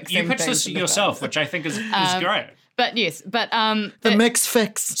this. fixing You pitched things this in the yourself, film. which I think is great. But yes, but the mix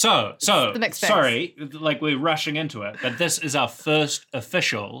fix. So the mix fix. sorry, like we're rushing into it, but this is our first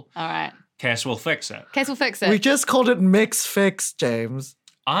official all right, Cass Will Fix It. Castle Fix It. We just called it mix fix, James.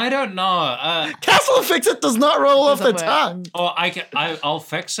 I don't know. Castle fix it does not roll off the Doesn't work. tongue. Or I'll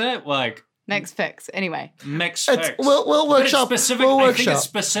fix it. Like Next fix. Anyway, mix It's, fix. we'll But it's workshop. specific. We'll I workshop. think it's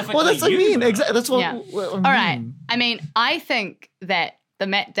specifically. Well, that's what I you, mean. though. Exactly. That's what. Yeah. what I all right. mean. I mean, I think that the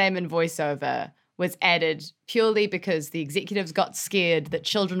Matt Damon voiceover was added purely because the executives got scared that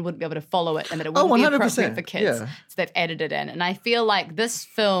children wouldn't be able to follow it and that it wouldn't be 100%, appropriate for kids. yeah. So they've added it in. And I feel like this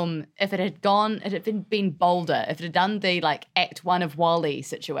film, if it had been bolder, if it had done the like Act 1 of WALL-E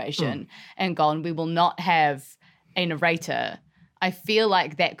situation and gone, we will not have a narrator, I feel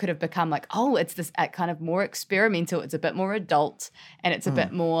like that could have become like, oh, it's this kind of more experimental, it's a bit more adult, and it's a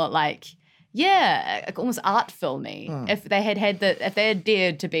bit more like, yeah, like almost art filmy. If they had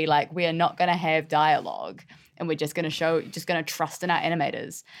dared to be like, we are not going to have dialogue and we're just going to trust in our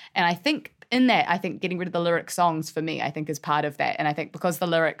animators. And I think in that, getting rid of the lyric songs for me, I think is part of that. And I think because the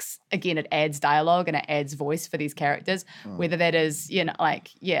lyrics, again, it adds dialogue and it adds voice for these characters, whether that is, like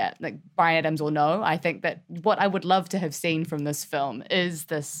Brian Adams or no, I think that what I would love to have seen from this film is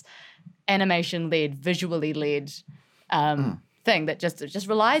this animation-led, visually led thing that just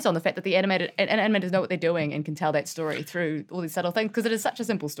relies on the fact that the animators know what they're doing and can tell that story through all these subtle things, because it is such a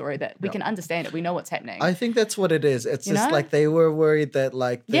simple story that we can understand it. We know what's happening. I think that's what it is. It's You just know? like they were worried that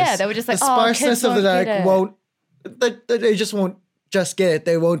like this, Yeah, they were just like, the oh, sparseness kids of the won't get like it. won't that they just won't just get it.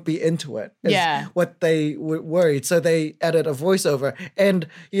 They won't be into it. Is Yeah. what they were worried. So they added a voiceover and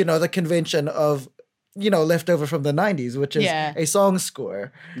the convention of left over from the 90s, which is Yeah. a song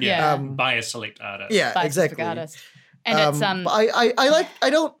score. Yeah. By a select artist. Yeah, by a specific exactly. artist. And it's But I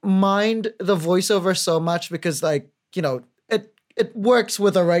don't mind the voiceover so much because it works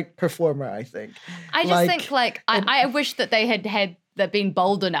with the right performer, I think. I just think I wish that they had that been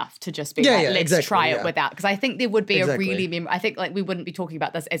bold enough to just be let's exactly, try it yeah. without, because I think there would be Exactly. a really I think we wouldn't be talking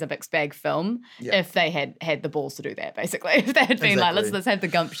about this as a mixed bag film if they had the balls to do that, basically. If they had been Exactly. let's have the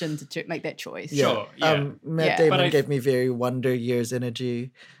gumption to make that choice. Sure, yeah. Matt Yeah. Damon But I- gave me very Wonder Years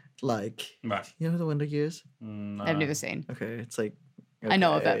energy. Like, Right. you know the Wonder Years? I've never seen. Okay, it's like I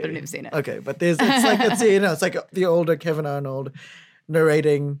know of it, but I've okay. never seen it. Okay, but it's like the older Kevin Arnold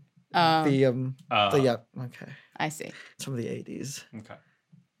narrating the okay. I see. It's from the 80s. Okay.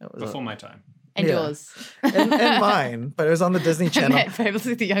 That was Before my time. And Yeah. yours. and mine, but it was on the Disney Channel. Matt,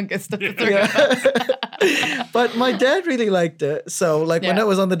 famously the youngest of the three of us. But my dad really liked it. So like when Yeah. it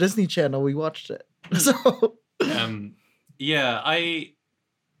was on the Disney Channel, we watched it. So Yeah,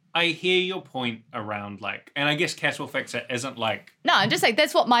 I hear your point around like, and I guess Cass will fix it isn't like No, I'm just saying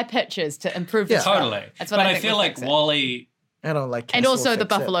that's what my pitch is to improve this. Yeah. film. totally. That's what but I I think feel will like fix it. Wally. I don't like And Cass also will the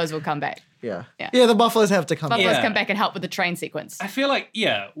fix it. buffaloes will come back. Yeah. Yeah. Yeah, the buffaloes have to come Buffaloes Yeah. come back and help with the train sequence. I feel like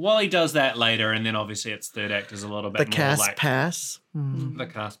Wally does that later, and then obviously its third act is a little bit The more cast like pass. the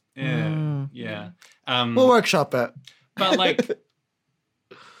cast. Yeah. We'll workshop it. But like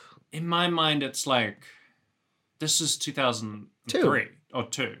in my mind, it's like this is 2003 or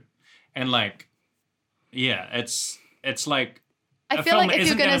 2, and like it's like I a feel film like if you're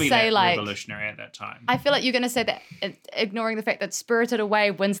isn't going to be say that like, revolutionary at that time. I feel like you're going to say that ignoring the fact that Spirited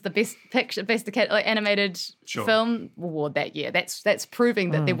Away wins the best picture, best like, animated Sure. film award that year. That's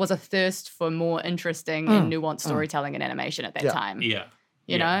proving that there was a thirst for more interesting and nuanced storytelling and animation at that Yeah. time. Yeah.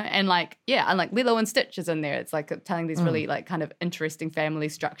 You know, and like and like Lilo and Stitch is in there. It's like telling these really like kind of interesting family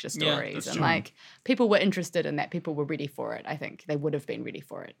structure Yeah, stories, that's and true. like people were interested in that. People were ready for it. I think they would have been ready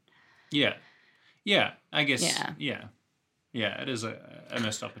for it. Yeah. Yeah. I guess. Yeah. Yeah. Yeah. It is a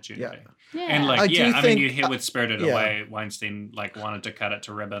missed opportunity. Yeah, And like, I do I mean, think- you hear with Spirited yeah. Away, Weinstein like wanted to cut it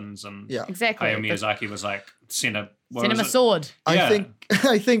to ribbons, and Yeah. exactly. Hayao Miyazaki was like, send him Cinema sword. Yeah.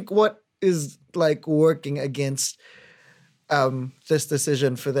 I think what is like working against this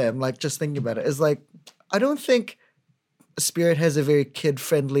decision for them, like just thinking about it, is like I don't think Spirit has a very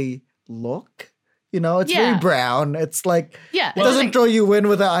kid-friendly look. You know, it's very Yeah. brown. It's like Yeah, it doesn't draw you in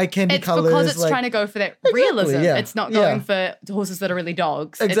with the eye candy It's colors. because it's like, trying to go for that realism. yeah, It's not yeah. going for horses that are really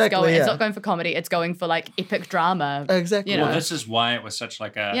dogs. Exactly, It's yeah. not going for comedy. It's going for like epic drama. Exactly. You know. Well, this is why it was such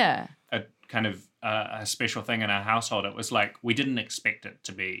like Yeah. a kind of a special thing in our household. It was like we didn't expect it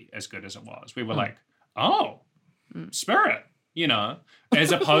to be as good as it was. We were like, oh, Spirit, you know,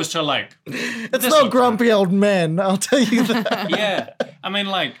 as opposed to like It's no grumpy old men, I'll tell you that. yeah. I mean,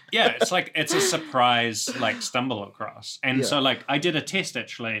 like, yeah, it's like it's a surprise, like, stumble across. And Yeah. so, like, I did a test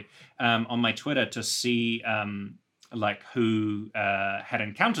actually on my Twitter to see, like, who had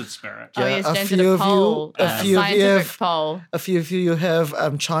encountered Spirit. Oh Yeah, yes, a James few did a of you- poll, a few of you scientific have- poll. A few of you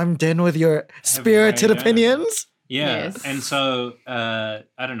have chimed in with your spirited very, opinions. Yeah. Yes. And so, I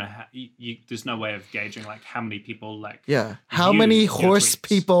don't know, how, there's no way of gauging, like, how many people, like, Yeah. How many viewed your horse tweets.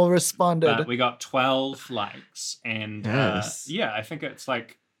 people responded? But we got 12 likes. And Yes. yeah, I think it's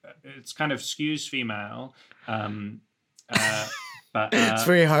like, it's kind of skews female. But It's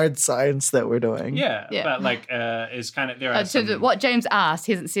very hard science that we're doing. yeah, Yeah. but like is kind of there are So some, what James asked,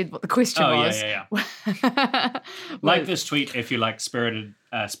 he hasn't said what the question oh was. yeah. Like this tweet if you like Spirit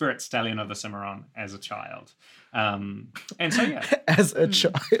Stallion of the Cimarron as a child, and so yeah, As a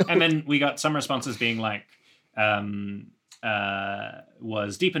child. and then we got some responses being like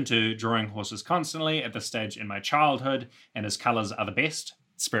was deep into drawing horses constantly at this stage in my childhood, and his colors are the best.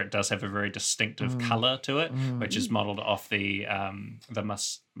 Spirit does have a very distinctive color to it, which is modeled off the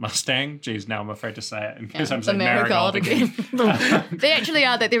Mustang. Geez, now I'm afraid to say it because I'm It's saying Marigold again. They actually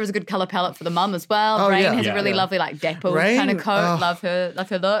are that there is a good color palette for the mum as well. Oh, Rain yeah. has Yeah. a really Yeah. lovely like dapple Rain, kind of coat. oh. Love her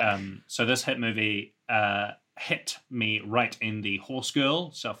look. So this hit movie hit me right in the horse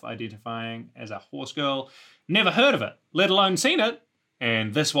girl, self-identifying as a horse girl. Never heard of it, let alone seen it.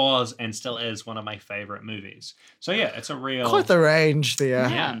 And this was and still is one of my favorite movies. So yeah, it's a real Quite the range there.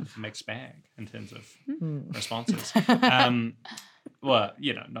 yeah mixed bag in terms of responses. Well,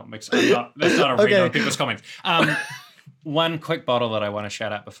 you know, not mixed. That's not a read Okay. on people's comments. One quick bottle that I want to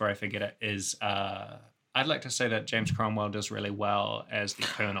shout out before I forget it is I'd like to say that James Cromwell does really well as the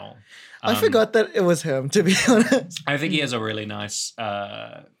Colonel. I forgot that it was him, to be honest. I think he has a really nice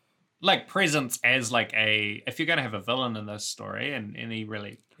like presence as like if you're gonna have a villain in this story, and he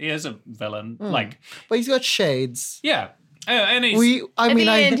is a villain. Like But he's got shades. yeah. And he's At the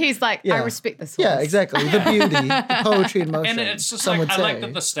end, he's like, I yeah. respect this horse. Yeah, exactly. The beauty, the poetry in motion. and it's just some like would I like say.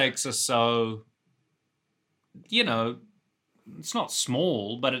 that the stakes are so, you know, it's not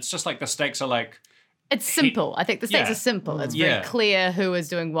small, but it's just like the stakes are like It's simple. I think the stakes Yeah. are simple. It's Yeah. very clear who is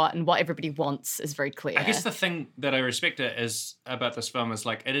doing what and what everybody wants is very clear. I guess the thing that I respect it is about this film is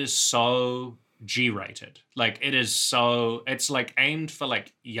like it is so G-rated. Like it is so it's like aimed for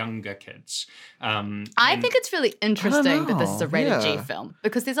like younger kids. I and- think it's really interesting that this is a know, rated G yeah. film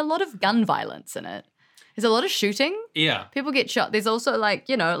because there's a lot of gun violence in it. There's a lot of shooting. yeah. People get shot. There's also like,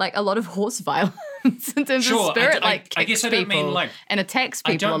 you know, like a lot of horse violence. violence in terms Sure, of spirit, I like guess kicks I don't mean, people like- and attacks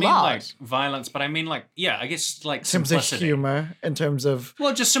I people don't a mean lot. like violence, but I mean like, yeah, I guess like In terms of simplicity. humor, in terms of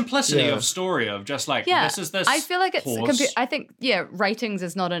Well, just simplicity Yeah. of story of just like Yeah, this is this. I feel like it's horse. I think ratings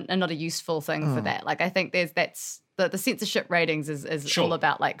is not a useful thing for that. Like I think that's the censorship ratings is Sure. all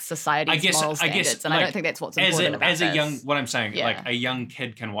about like society's moral standards, and I like, don't think that's what's as important a, about as a this. young. What I'm saying, Yeah. like a young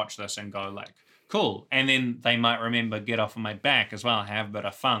kid can watch this and go like, cool, and then they might remember "Get Off of My Back" as well, have a bit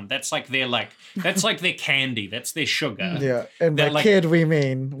of fun. That's like their candy. That's their sugar. yeah, and They're by like- kid we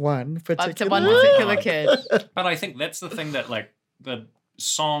mean one Up to particular. one Wow. particular kid. But I think that's the thing that like the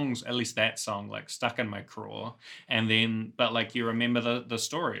songs, at least that song, like stuck in my craw, and then but like you remember the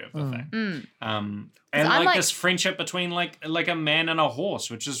story of the thing, and I'm like like- this friendship between like a man and a horse,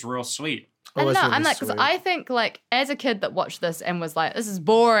 which is real sweet. I don't it's know. really I'm like, because sweet. I think like as a kid that watched this and was like, this is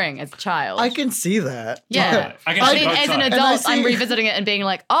boring as a child. I can see that. Yeah. I can I see mean, both as an sides. And I adult, I'm see- revisiting it and being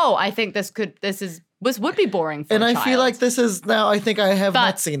like, oh, I think this would be boring for And a I child. feel like this is now. I think I have But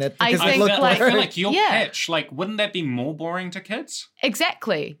not seen it I because think, it looked like- I feel like your Yeah. pitch, like, wouldn't that be more boring to kids?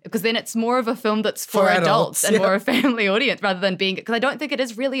 Exactly, because then it's more of a film that's for, For adults, adults, and yeah. more a family audience rather than being. Because I don't think it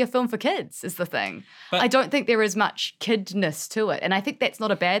is really a film for kids. Is the thing. But- I don't think there is much kidness to it, and I think that's not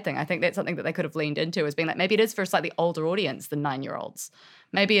a bad thing. I think that's something that they could have leaned into, as being like maybe it is for a slightly older audience than 9-year-olds.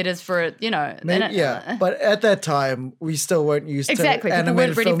 Maybe it is for Maybe, yeah, but at that time we still weren't used Exactly, to people animated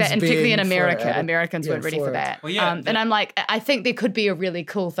weren't ready for that, films and particularly in being for America, Americans yeah, weren't ready for that. Well, yeah, and I'm like, I think there could be a really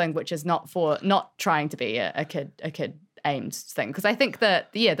cool thing, which is not trying to be a kid aimed thing, because I think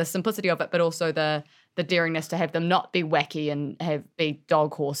that the simplicity of it, but also the daringness to have them not be wacky and be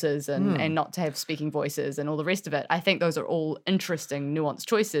dog horses and not to have speaking voices and all the rest of it. I think those are all interesting, nuanced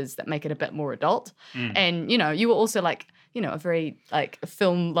choices that make it a bit more adult. And you were also like, a very like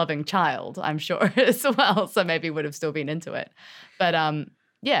film loving child, I'm sure as well. So maybe would have still been into it. But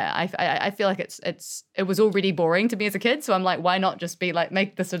yeah, I feel like it was already boring to me as a kid. So I'm like, why not just be like,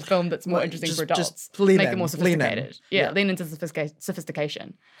 make this a film that's more Well, interesting just- for adults? just lean make in, it more lean in. sophisticated. Yeah, lean into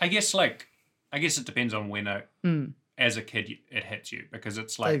sophistication. I guess it depends on when as a kid it hits you, because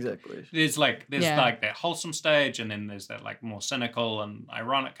it's like Exactly. there's Yeah. like that wholesome stage, and then there's that like more cynical and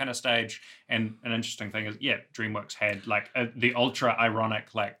ironic kind of stage. And an interesting thing is, DreamWorks had like the ultra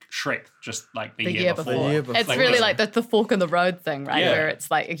ironic like Shrek just like the year before. The year before. It's Like, really this- like the fork in the road thing, right? Yeah. Where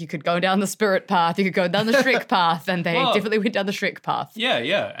it's like you could go down the spirit path, you could go down the Shrek path, and they Well- definitely went down the Shrek path. Yeah,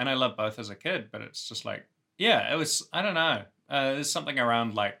 and I love both as a kid, but it's just like, it was, I don't know. There's something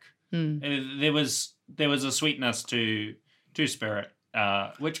around like there was a sweetness to Spirit,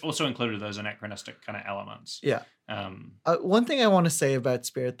 which also included those anachronistic kind of elements. Yeah. Um, One thing I want to say about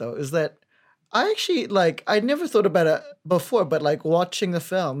Spirit though is that I actually I never thought about it before, but like watching the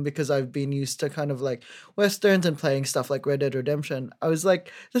film, because I've been used to kind of like Westerns and playing stuff like Red Dead Redemption, I was like,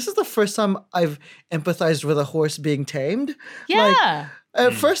 this is the first time I've empathized with a horse being tamed. Yeah.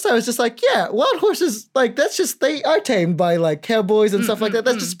 At first I was just like, yeah, wild horses, like that's just, they are tamed by like cowboys and stuff like that.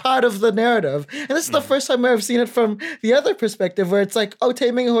 That's just part of the narrative. And this is the first time I've seen it from the other perspective, where it's like, oh,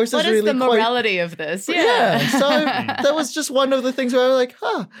 taming a horse What is is really the quite... morality of this? Yeah. So that was just one of the things where I was like,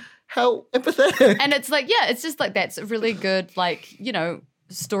 how empathetic. And it's like, it's just like that's really good, like,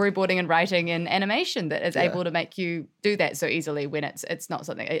 storyboarding and writing and animation that is able to make you do that so easily when it's not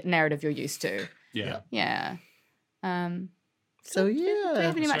something, a narrative you're used to. yeah. Yeah. So Do you have yeah.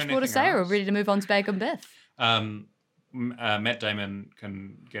 any Is there much more to anything say, or are else? we ready to move on to Bag and Biff? Matt Damon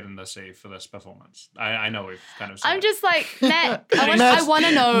can get in the sea for this performance. I know we've kind of said I'm it. just like, Matt, I Matt- want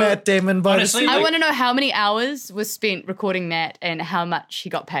to know. Matt Damon by Honestly, the sea. I like- want to know how many hours was spent recording Matt and how much he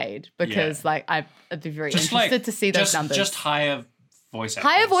got paid, because I'd be very just interested to see those numbers. Just hire voice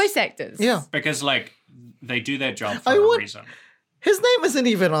actors. Hire voice actors. Yeah. Because like they do their job for I a would- reason. His name isn't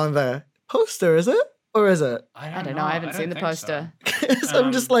even on the poster, is it? Or is it? I don't know. I haven't seen the don't think so. poster. So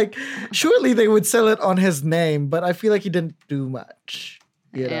I'm just like, surely they would sell it on his name, but I feel like he didn't do much.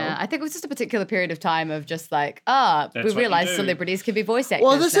 You know? Yeah, I think it was just a particular period of time of just like, we what you realized do. celebrities can be voice actors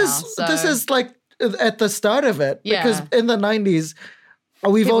Well, this now, is so like at the start of it, because Yeah. in the 90s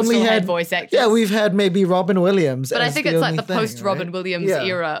we've people only still had had voice actors. Yeah, we've had maybe Robin Williams. But I as think the it's like only the thing, post Robin right? Williams Yeah.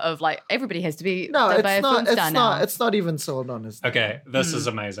 era of like everybody has to be No, done it's by a film not. star It's now. not. It's not even sold on his. Okay, this Hmm. is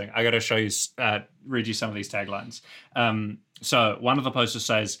amazing. I got to show you, read you some of these taglines. So one of the posters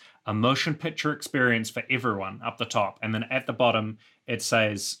says, "A motion picture experience for everyone" up the top, and then at the bottom it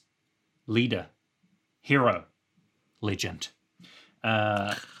says, "Leader, hero, legend."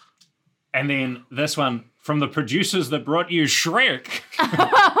 And then this one, "From the producers that brought you Shrek."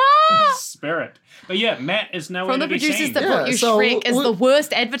 Spirit. But yeah, Matt is nowhere From the to be producers seen. that brought you so Shrek is we- the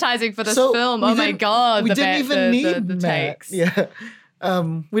worst advertising for this So film. we Oh my didn't- god, we the didn't even need the Matt. takes. Yeah,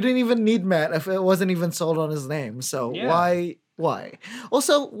 We didn't even need Matt if it wasn't even sold on his name. So Yeah. why?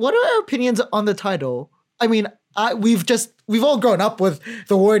 Also, what are our opinions on the title? I mean, we've all grown up with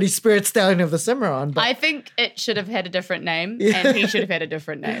the wordy Spirit Stallion of the Cimarron. But I think it should have had a different name, and he should have had a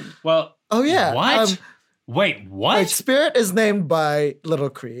different name. Well, oh yeah, what? Wait, what? Right, Spirit is named by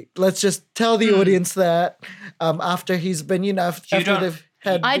Little Creek. Let's just tell the audience that after he's been, after don't- they've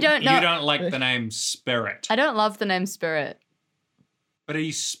had. I don't know. You don't like the name Spirit, I don't love the name Spirit. but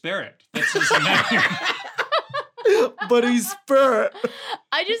he's Spirit. That's his name. But he's Spirit.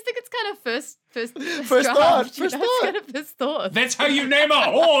 I just think it's kind of first First draft, thought, you first know, it's thought. kind of first thought. That's how you name a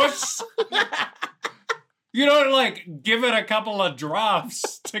horse. You don't like give it a couple of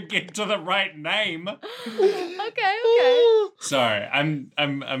drafts to get to the right name. Okay. Sorry,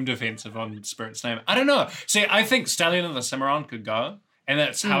 I'm defensive on Spirit's name. I don't know. See, I think Stallion of the Cimarron could go, and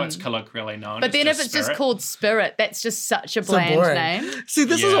that's how it's colloquially known. But then if it's just Spirit. called Spirit, that's just such a So bland boring. name. See,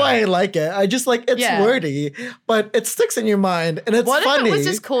 this is Yeah. why I like it. I just like it's Yeah. wordy, but it sticks in your mind and it's What funny. if it was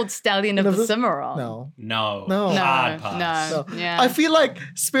just called Stallion of the Cimarron? No. No, No. hard pass. No. So, Yeah. I feel like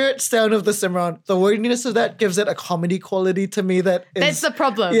Spirit Stallion of the Cimarron, the wordiness of that gives it a comedy quality to me that is. That's the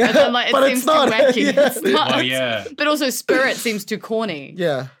problem. Yeah, Is I'm like, it but seems it's not. too wacky. Yeah. It's not. Well, yeah. But also, Spirit seems too corny.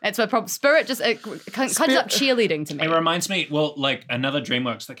 Yeah. That's my problem. Spirit just it comes up cheerleading to me. It reminds me, well, like another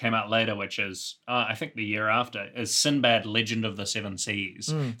DreamWorks that came out later, which is I think the year after, is Sinbad: Legend of the Seven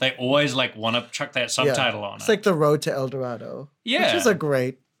Seas. They always like want to chuck that subtitle on It's it. like The Road to El Dorado. Yeah. Which is a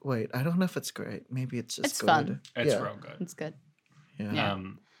great. Wait, I don't know if it's great. Maybe it's just It's good. fun. It's yeah. real good. It's good. Yeah.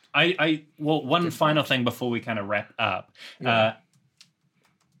 Yeah. One final thing before we kind of wrap up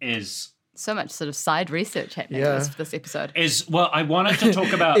is So much sort of side research happening Yeah. for this episode. I wanted to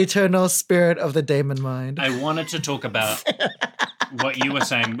talk about Eternal Spirit of the Damon Mind. I wanted to talk about what you were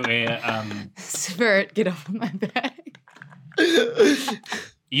saying where Spirit, get off my back.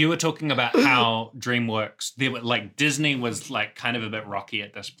 you were talking about how DreamWorks, they were like Disney was like kind of a bit rocky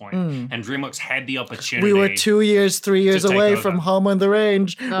at this point, and DreamWorks had the opportunity. We were 2 years, 3 years take away over. from Home on the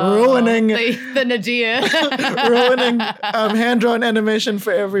Range, Oh, ruining the nadir. hand-drawn animation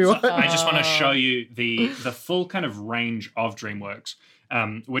for everyone. I just want to show you the full kind of range of DreamWorks,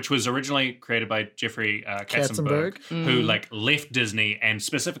 which was originally created by Jeffrey Katzenberg, who like left Disney and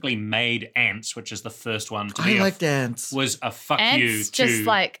specifically made Ants, which is the first one to be I like Ants. was a fuck you Ants, to just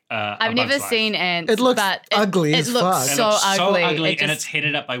like A I've never Bug's Life. seen Ants. It looks but ugly It as looks fuck. And so it's ugly. and just- it's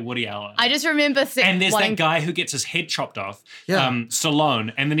headed up by Woody Allen. I just remember and there's wanting, that guy who gets his head chopped off, Yeah.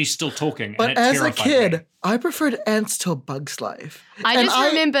 Stallone, and then he's still talking. But and it as a terrified kid, me. I preferred Ants to A Bug's Life. I And just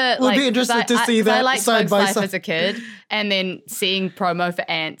remember would like be interested to see 'cause that I liked side Bugs by Life side. as a kid, and then seeing promo for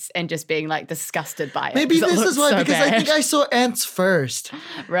Ants and just being like disgusted by it. Maybe 'cause it this is looks why, so because I bad. think I saw Ants first.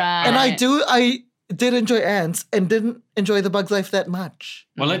 right, And I did enjoy Ants and didn't enjoy The Bug's Life that much.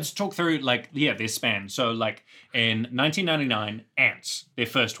 Well, let's talk through their span. So like in 1999, Ants, their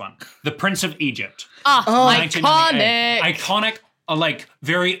first one, The Prince of Egypt. Oh, 1998. iconic, Iconic, like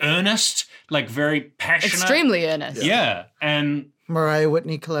very earnest, like very passionate. extremely earnest. Yeah, and Mariah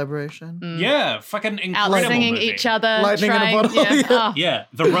Whitney collaboration. yeah, fucking Out incredible singing movie. each other, Lightning in a trying, bottle, yeah. yeah. Oh. Yeah,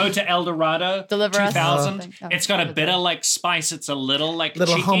 The Road to El Dorado, Deliver Us. 2000. Oh, It's got a Deliver bit Us. of like spice. It's a little like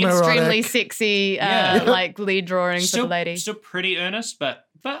Little cheeky. homoerotic. Extremely sexy, Yeah. like lead drawing for the lady. Still pretty earnest, but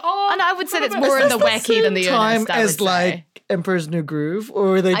And I would say that's Is more in the Is this wacky than the time earnest. I as would like say. Emperor's New Groove, or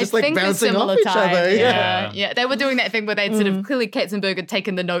were they just I like think they're bouncing off similar each time. other? Yeah. They were doing that thing where they'd sort of clearly Katzenberg had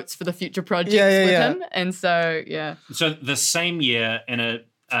taken the notes for the future projects with him, and so So the same year in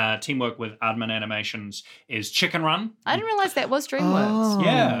a teamwork with Aardman Animations is Chicken Run. I didn't realize that was DreamWorks. Oh.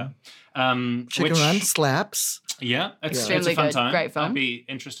 Yeah. Chicken which, Run slaps. Yeah, it's Extremely a fun good. time. Great film. I'd be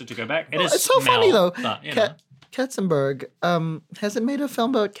interested to go back. It Oh, is it's so funny smell, though. But, you know. Katzenberg hasn't made a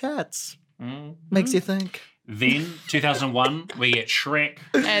film about cats. Makes you think. Then 2001, we get Shrek.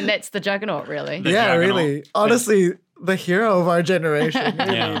 And that's the Juggernaut, really. The Yeah, Juggernaut. really. Honestly, the hero of our generation.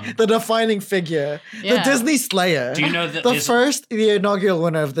 Really. Yeah. The defining figure. The Yeah. Disney Slayer. Do you know that the inaugural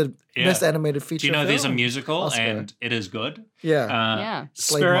winner of the Yeah. Best Animated Feature Do you know there's a film? musical Oscar. and it is good? Yeah. Yeah.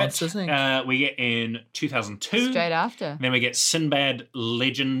 Slave Spirit, Monsters, Inc. we get in 2002. Straight after. Then we get Sinbad,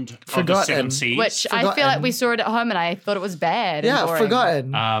 Legend of the Forgotten. Seven Seas. Which I feel like Forgotten. we saw it at home and I thought it was bad. and Yeah, boring.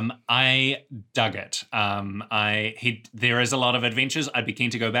 Forgotten. I dug it. There is a lot of adventures. I'd be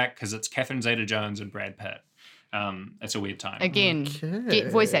keen to go back because it's Catherine Zeta-Jones and Brad Pitt. It's a weird time. Again, Okay.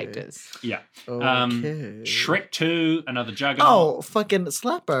 get voice actors. Yeah. Okay. Shrek 2, another Juggernaut. Oh, fucking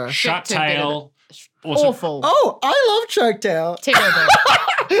slapper. Shark Shrek 2 better Tale. Also, Awful. Oh, I love Shark Tale. Terrible.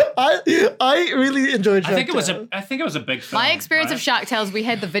 I really enjoyed Shark I think it was Tale. a big film. My experience right? of Shark Tale is we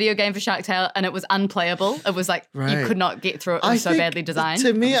had the video game for Shark Tale and it was unplayable. It was like you Right. could not get through it. It was so think badly designed.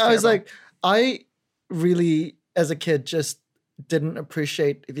 To me, It I was terrible. like, I really, as a kid, just didn't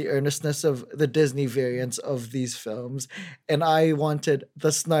appreciate the earnestness of the Disney variants of these films, and I wanted the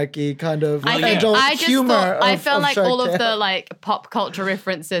snarky kind of I yeah. think adult I just humor. thought I of- felt of like Shark all of Tale. the like pop culture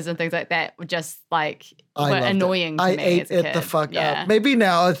references and things like that were just like I were loved it. annoying to I me ate as a it kid. the fuck Yeah. up. Maybe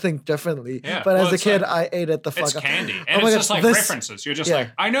now I think differently, Yeah. but Well, as a it's kid, like- I ate it the fuck It's up. candy, Oh and my it's God, just like this- references. You're just yeah.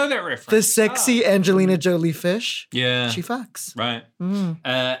 like, I know that reference. The sexy Angelina Jolie fish. Yeah. She fucks. Right. Mm.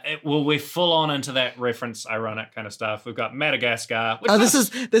 Well, we're full on into that reference, ironic kind of stuff. We've got Madagascar. Which Oh,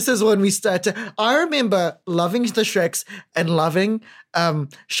 this is when we start to. I remember loving the Shreks and loving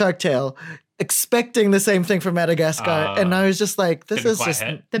Shark Tale, expecting the same thing from Madagascar, and I was just like, "This didn't is quite just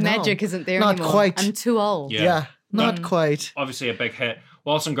hit. The no, magic isn't there not anymore. quite. I'm too old. Yeah. not quite." obviously a big hit.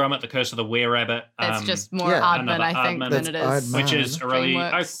 Wallace and Gromit: The Curse of the Were-Rabbit. It's just more yeah. Aardman, Another I think, Aardman. than it is. That's Aardman. which is a really,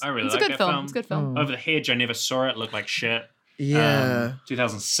 DreamWorks. I really It's a like good that film. film. It's a good film. Over the Hedge, I never saw it. Looked like shit. Yeah,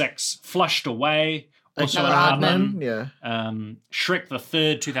 2006, Flushed Away. Also Another Aardman. Aardman. yeah, Shrek the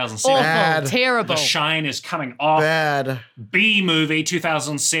Third, 2007. Awful, Bad. terrible. The Shine is coming off. bad. B movie,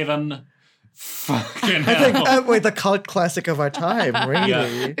 2007. Fucking I think hell. wait, the cult classic of our time,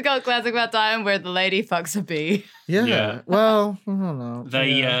 really. The cult classic about time where the lady fucks a bee. Yeah. Yeah. Well, I don't know. They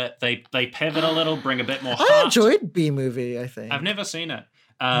Yeah. they pivot a little, bring a bit more I heart. enjoyed B movie. I think. I've never seen it.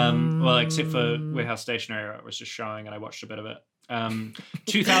 Well, except for Warehouse Stationery, where it was just showing, and I watched a bit of it.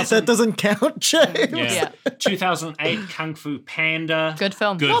 2000, that doesn't count, James. yeah. 2008, Kung Fu Panda. Good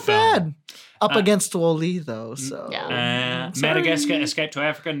film. Good Not film. bad. Up against Wall-E though, so. Yeah. Madagascar, Escape to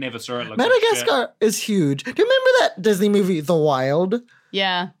Africa. Never saw it. Looked like shit. Madagascar is huge. Do you remember that Disney movie, The Wild?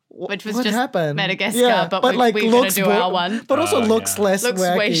 Yeah. Which was What just happened? Madagascar, but we're gonna do our one. But also Oh, looks yeah. less Looks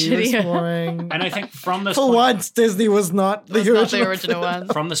wacky, way less shittier. boring. And I think from this For point, once, Disney was not the It's original. not the original one.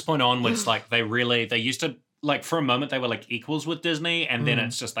 from this point onwards, like they used to, like, for a moment they were like equals with Disney, and then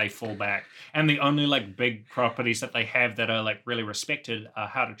it's just they fall back. And the only like big properties that they have that are like really respected are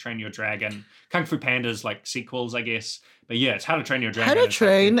How to Train Your Dragon, Kung Fu Panda's like sequels, I guess. But yeah, it's How to Train Your Dragon. How to is, like,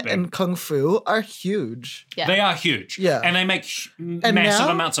 Train big. and Kung Fu are huge. Yeah. They are huge. Yeah. And they make massive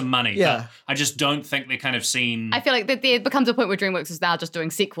now- amounts of money. Yeah. But I just don't think they're kind of seen. I feel like there becomes a point where DreamWorks is now just doing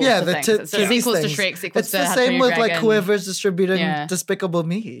sequels Yeah, to the things. to So sequels to things. Shrek, sequels It's to the How to Train same Your with like Dragon. whoever's distributing Yeah. Despicable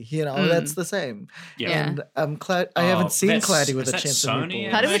Me. You know, that's the same. Yeah. Yeah. And I haven't seen that's- Claddy with is a that Chance of Sony? Meatballs.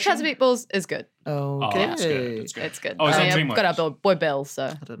 Cloudy with a Chance of Meatballs is good. Okay. that's good. That's good. It's good. Oh, is that I've DreamWorks? got our boy Bill, so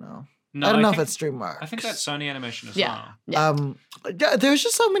I don't know. No, I don't know if think- it's DreamWorks. I think that's Sony Animation as yeah. well. yeah. Yeah, there's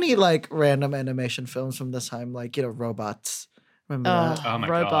just so many like random animation films from this time, like Robots. Remember that? Oh my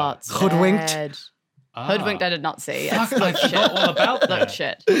God. Robots. Hoodwinked. bad. Ah. Hoodwinked I did not see. Fuck, It I looked shit. forgot all about that. Looked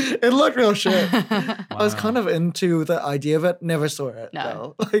shit. It looked real shit. I was Wow. kind of into the idea of it. Never saw it.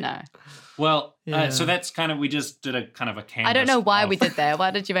 No. though. Like, No. Well, Yeah. so that's kind of, we just did a kind of a canvas. I don't know why we of- did that.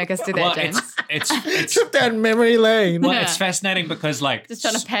 Why did you make us do that, Well, James? it's Trip down memory lane. well, Yeah. it's fascinating because like Just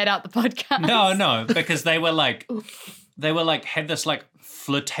trying to pad out the podcast. no, because they were like had this like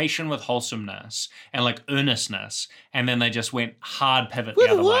flirtation with wholesomeness and like earnestness, and then they just went hard pivot the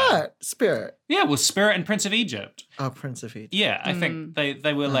With other way. what? Spirit. Yeah, with Spirit and Prince of Egypt. Oh, Prince of Egypt. Yeah, I think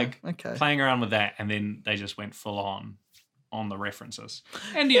they were like okay. playing around with that, and then they just went full on the references.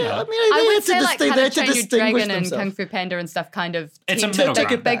 And you Yeah, know, I mean, I they would had to say like distinguish- How they to had to Train Your distinguish Dragon and themselves. Kung Fu Panda and stuff kind of It's a tend middle to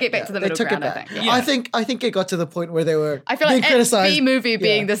ground. they get back to the They middle took ground, it I back. think. Yeah. I think it got to the point where they were I feel being like criticized. B movie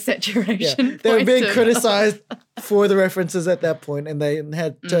being Yeah. the saturation Yeah. They were point being of- criticized for the references at that point, and they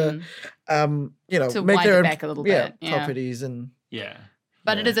had to, To make wind their it own back a little bit, yeah. properties and yeah.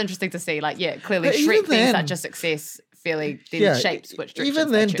 But it is interesting to see, like, clearly But even Shrek being then- such a success, fairly then shaped which directions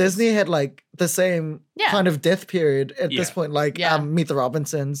even they then, choose. Disney had like the same Yeah. kind of death period at this Yeah. point, like Yeah. Meet the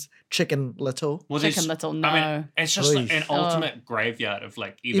Robinsons, Chicken Little, Well, Chicken there's- Little, I no. mean, it's just like an Please. ultimate graveyard of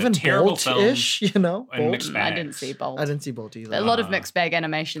like either even terrible films Bolt-ish, and Bolt. mixed I bags. didn't see Bolt. I didn't see Bolt either. A lot of mixed bag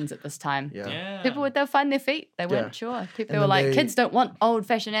animations at this time. Yeah. Yeah. People would they'll find their feet. They weren't Yeah. sure. People And were then like, they- kids don't want old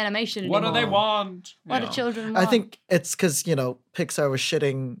fashioned animation What do anymore. they want? What Yeah. do children I want? think it's because Pixar was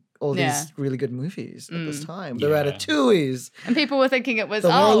shitting all Yeah. these really good movies at this time. The Yeah. Ratatouilles, and people were thinking it was the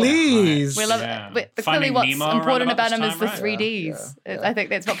oh Wall-E's. we love Yeah. it. But Finding clearly what's Nemo around important about about them this is the time, right? 3Ds. Yeah, yeah. I think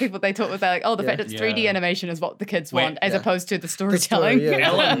that's what they thought was like, oh, the Yeah. fact it's 3D Yeah. animation is what the kids Wait, want, as yeah. opposed to the story, storytelling.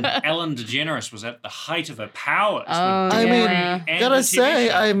 yeah. Ellen DeGeneres was at the height of her powers. Oh, with I Dory mean, Yeah. and gotta the TV say,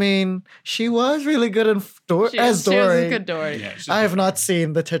 show. I mean, she was really good in as She was Dory. a good Dory. Yeah, she's I have not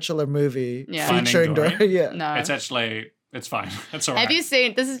seen the titular movie Yeah. Finding featuring Dory? Dory. Yeah. No. It's actually It's fine. It's all right. Have you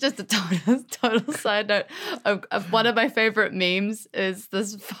seen, this is just a total side note, of one of my favorite memes is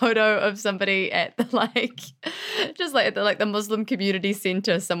this photo of somebody at the the Muslim community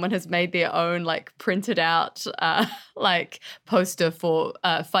center. Someone has made their own printed out poster for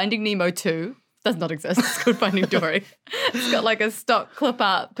Finding Nemo 2. Does not exist. It's called Finding Dory. It's got a stock clip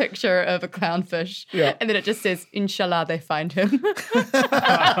art picture of a clownfish. Yeah. And then it just says, Inshallah, they find him.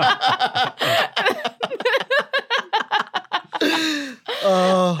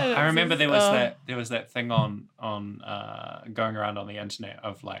 I remember there was that thing on going around on the internet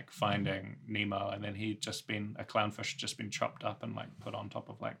of finding Nemo, and then a clownfish just been chopped up and put on top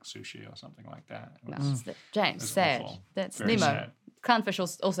of sushi or something like that. James, sad. awful. That's Very Nemo. sad. Clownfish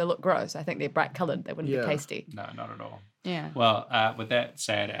also look gross. I think they're bright coloured. They wouldn't be tasty. No, not at all. Yeah. Well, with that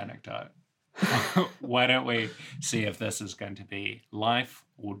sad anecdote, why don't we see if this is going to be life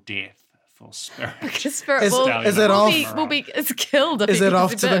or death for Spirit? Because Spirit Is will it be killed. Is it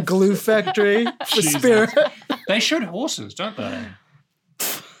off to the glue factory for Jesus. Spirit? They shoot horses, don't they?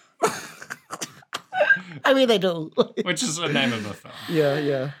 I mean, they do. Which is the name of the film.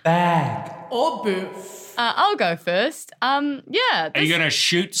 Yeah. Or boof. I'll go first. Are you going to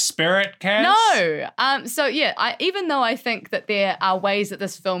shoot Spirit, Cass? No. Even though I think that there are ways that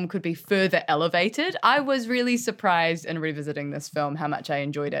this film could be further elevated, I was really surprised in revisiting this film how much I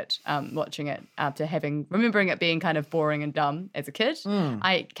enjoyed it, watching it after remembering it being kind of boring and dumb as a kid.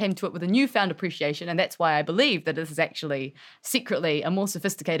 I came to it with a newfound appreciation, and that's why I believe that this is actually secretly a more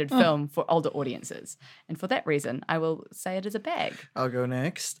sophisticated film for older audiences. And for that reason, I will say it is a bag. I'll go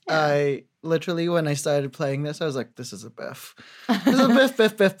next. I literally, when I started playing this, I was like, this is a biff. This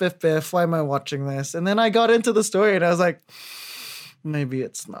is a biff. Why am I watching this? And then I got into the story and I was like, maybe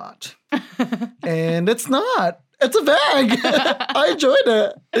it's not. And it's not. It's a bag. I enjoyed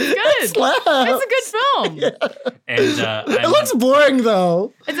it. It's good. It's a good film. And It looks boring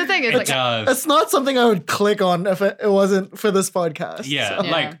though. It's the thing. it does. It's not something I would click on if it wasn't for this podcast. Yeah,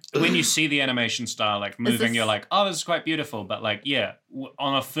 So. when you see the animation style moving, you're like, oh, this is quite beautiful. But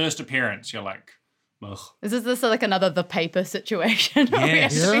on a first appearance, you're like, ugh. Is this another The Paper situation? Where we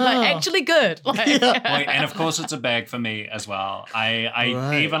have Yes. to be actually good. Well, and of course, it's a bag for me as well. I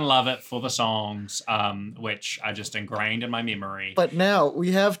Right. even love it for the songs, which are just ingrained in my memory. But now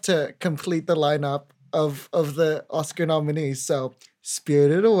we have to complete the lineup of the Oscar nominees. So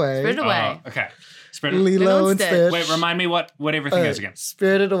Spirited Away, Spirited Away. Okay. Spirit. Lilo and Stitch. Wait, remind me what everything is again.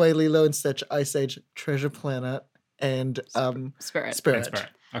 Spirited Away, Lilo and Stitch, Ice Age, Treasure Planet, and Spirit. Spirit. Spirit.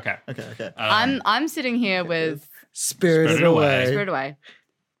 Okay. Okay. I'm sitting here with Spirited Spirited Away. Away, Spirited Away.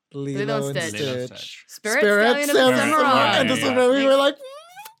 Lilo and Stitch. Lilo and Stitch, Stitch. Spirit, Spirit, Stallion of the Samurai. and the Yeah. Samurai. We were like,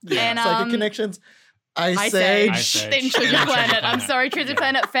 And Psychic Connections, Ice Ice Age. Ice Age. Then Treasure Yeah, Planet. Treasure I'm Planet. sorry, Treasure Yeah.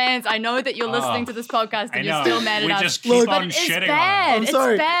 Planet fans. I know that you're listening to this podcast I and know. you're still mad We at us. just keep Look, on But it's shitting bad. on it. I'm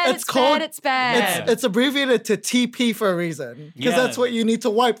sorry. It's bad. It's It's called- bad. It's bad. It's abbreviated to TP for a reason, because Yeah. that's what you need to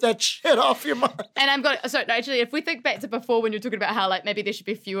wipe that shit off your mind. And I'm going. So no, actually, if we think back to before when you're talking about how maybe there should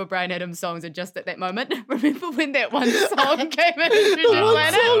be fewer Bryan Adams songs, and just at that moment, remember when that one song came in Treasure one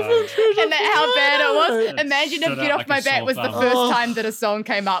Planet, song from Treasure and how bad it was. Planet. Imagine Stood if Get out Off like My a Back sore was the thumb. first Oh. time that a song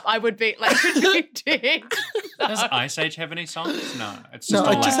came up. I would be dead. Does Ice Age have any songs? No. It's No,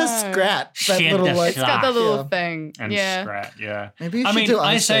 just it just has Scrat. That Shit, little that's like. It's Got the little Yeah. thing. and Yeah, Scrat, yeah. Maybe you I should mean, do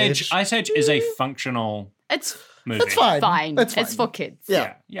Ice Age. Age. Ice Age is a functional it's movie. It's fine. fine. It's fine. It's for kids.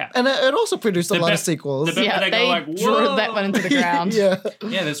 Yeah. Yeah. And it also produced a The lot bit- of sequels. the bit- Yeah, They go they like, drew "Whoa." that one into the ground. yeah.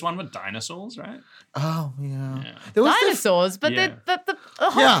 Yeah, there's one with dinosaurs, right? Oh, yeah. Yeah. There was this- Dinosaurs, but Yeah. the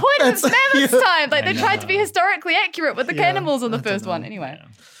whole Yeah, point is that's- mammoths yeah. time. Like I they tried to be know. historically accurate with the Yeah, cannibals on the I don't first one. know. Anyway,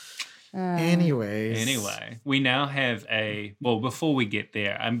 Anyways. Anyway, we now have before we get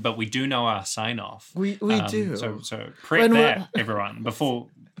there, but we do know our sign off. We do. So prep When that, everyone,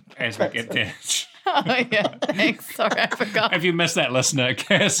 as we get there. oh yeah, thanks. Sorry, I forgot. If you missed that, listener,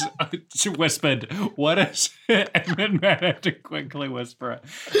 Cass whispered, "What is it?" And then Matt had to quickly whisper it.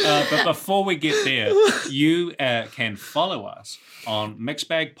 But before we get there, you can follow us on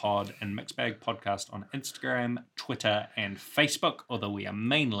Mixbag Pod and Mixbag Podcast on Instagram, Twitter, and Facebook, although we are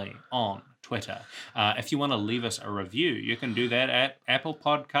mainly on Twitter. If you want to leave us a review, you can do that at Apple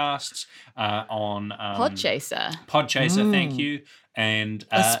Podcasts, on Podchaser. Podchaser, thank you. And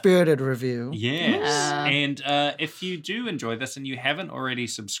A spirited review. yes, Yeah. and if you do enjoy this and you haven't already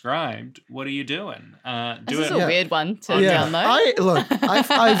subscribed, what are you doing? This Do is it. a Yeah. weird one to Yeah, download.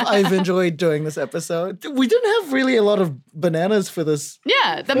 I've enjoyed doing this episode. We didn't have really a lot of bananas for this.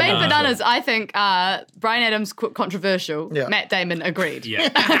 Yeah, the main Yeah. bananas, I think, are Bryan Adams controversial. Yeah. Matt Damon agreed. Yeah,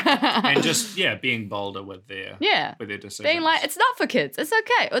 and just being bolder with their Yeah. decisions. Being like, it's not for kids. It's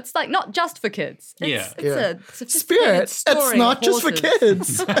okay. It's like not just for kids. It's, Yeah. it's Yeah. a sophisticated Spirit, story it's not of just for horses.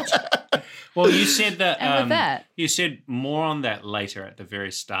 kids. Well, you said that. And with that- you said more on that later at the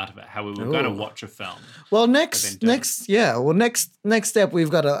very start of it. How we were going to watch a film. Well, then next don't. step we've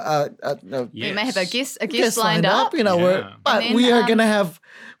got We may have a Yes. guest lined up. You know, Yeah. but And then, we are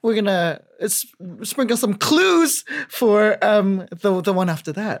we're gonna sprinkle some clues for the one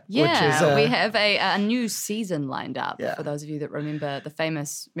after that. Yeah, which is, we have a new season lined up Yeah. for those of you that remember the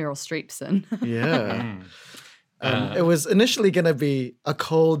famous Meryl Streep scene. yeah. Mm. It was initially gonna be a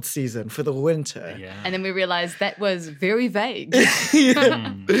cold season for the winter. Yeah. And then we realized that was very vague. So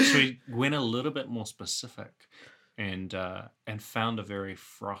we went a little bit more specific, and found a very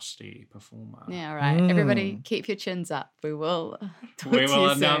frosty performer. Yeah, all right. Everybody keep your chins up. We will talk We to will you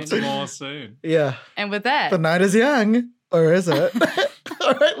announce soon. more soon. Yeah. And with that, The night is young, or is it?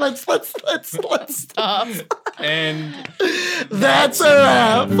 All right, let's stop. And That's a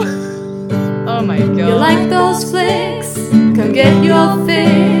wrap. Oh my god. You like those flicks? Come get your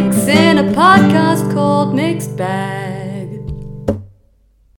fix in a podcast called Mixed Bag.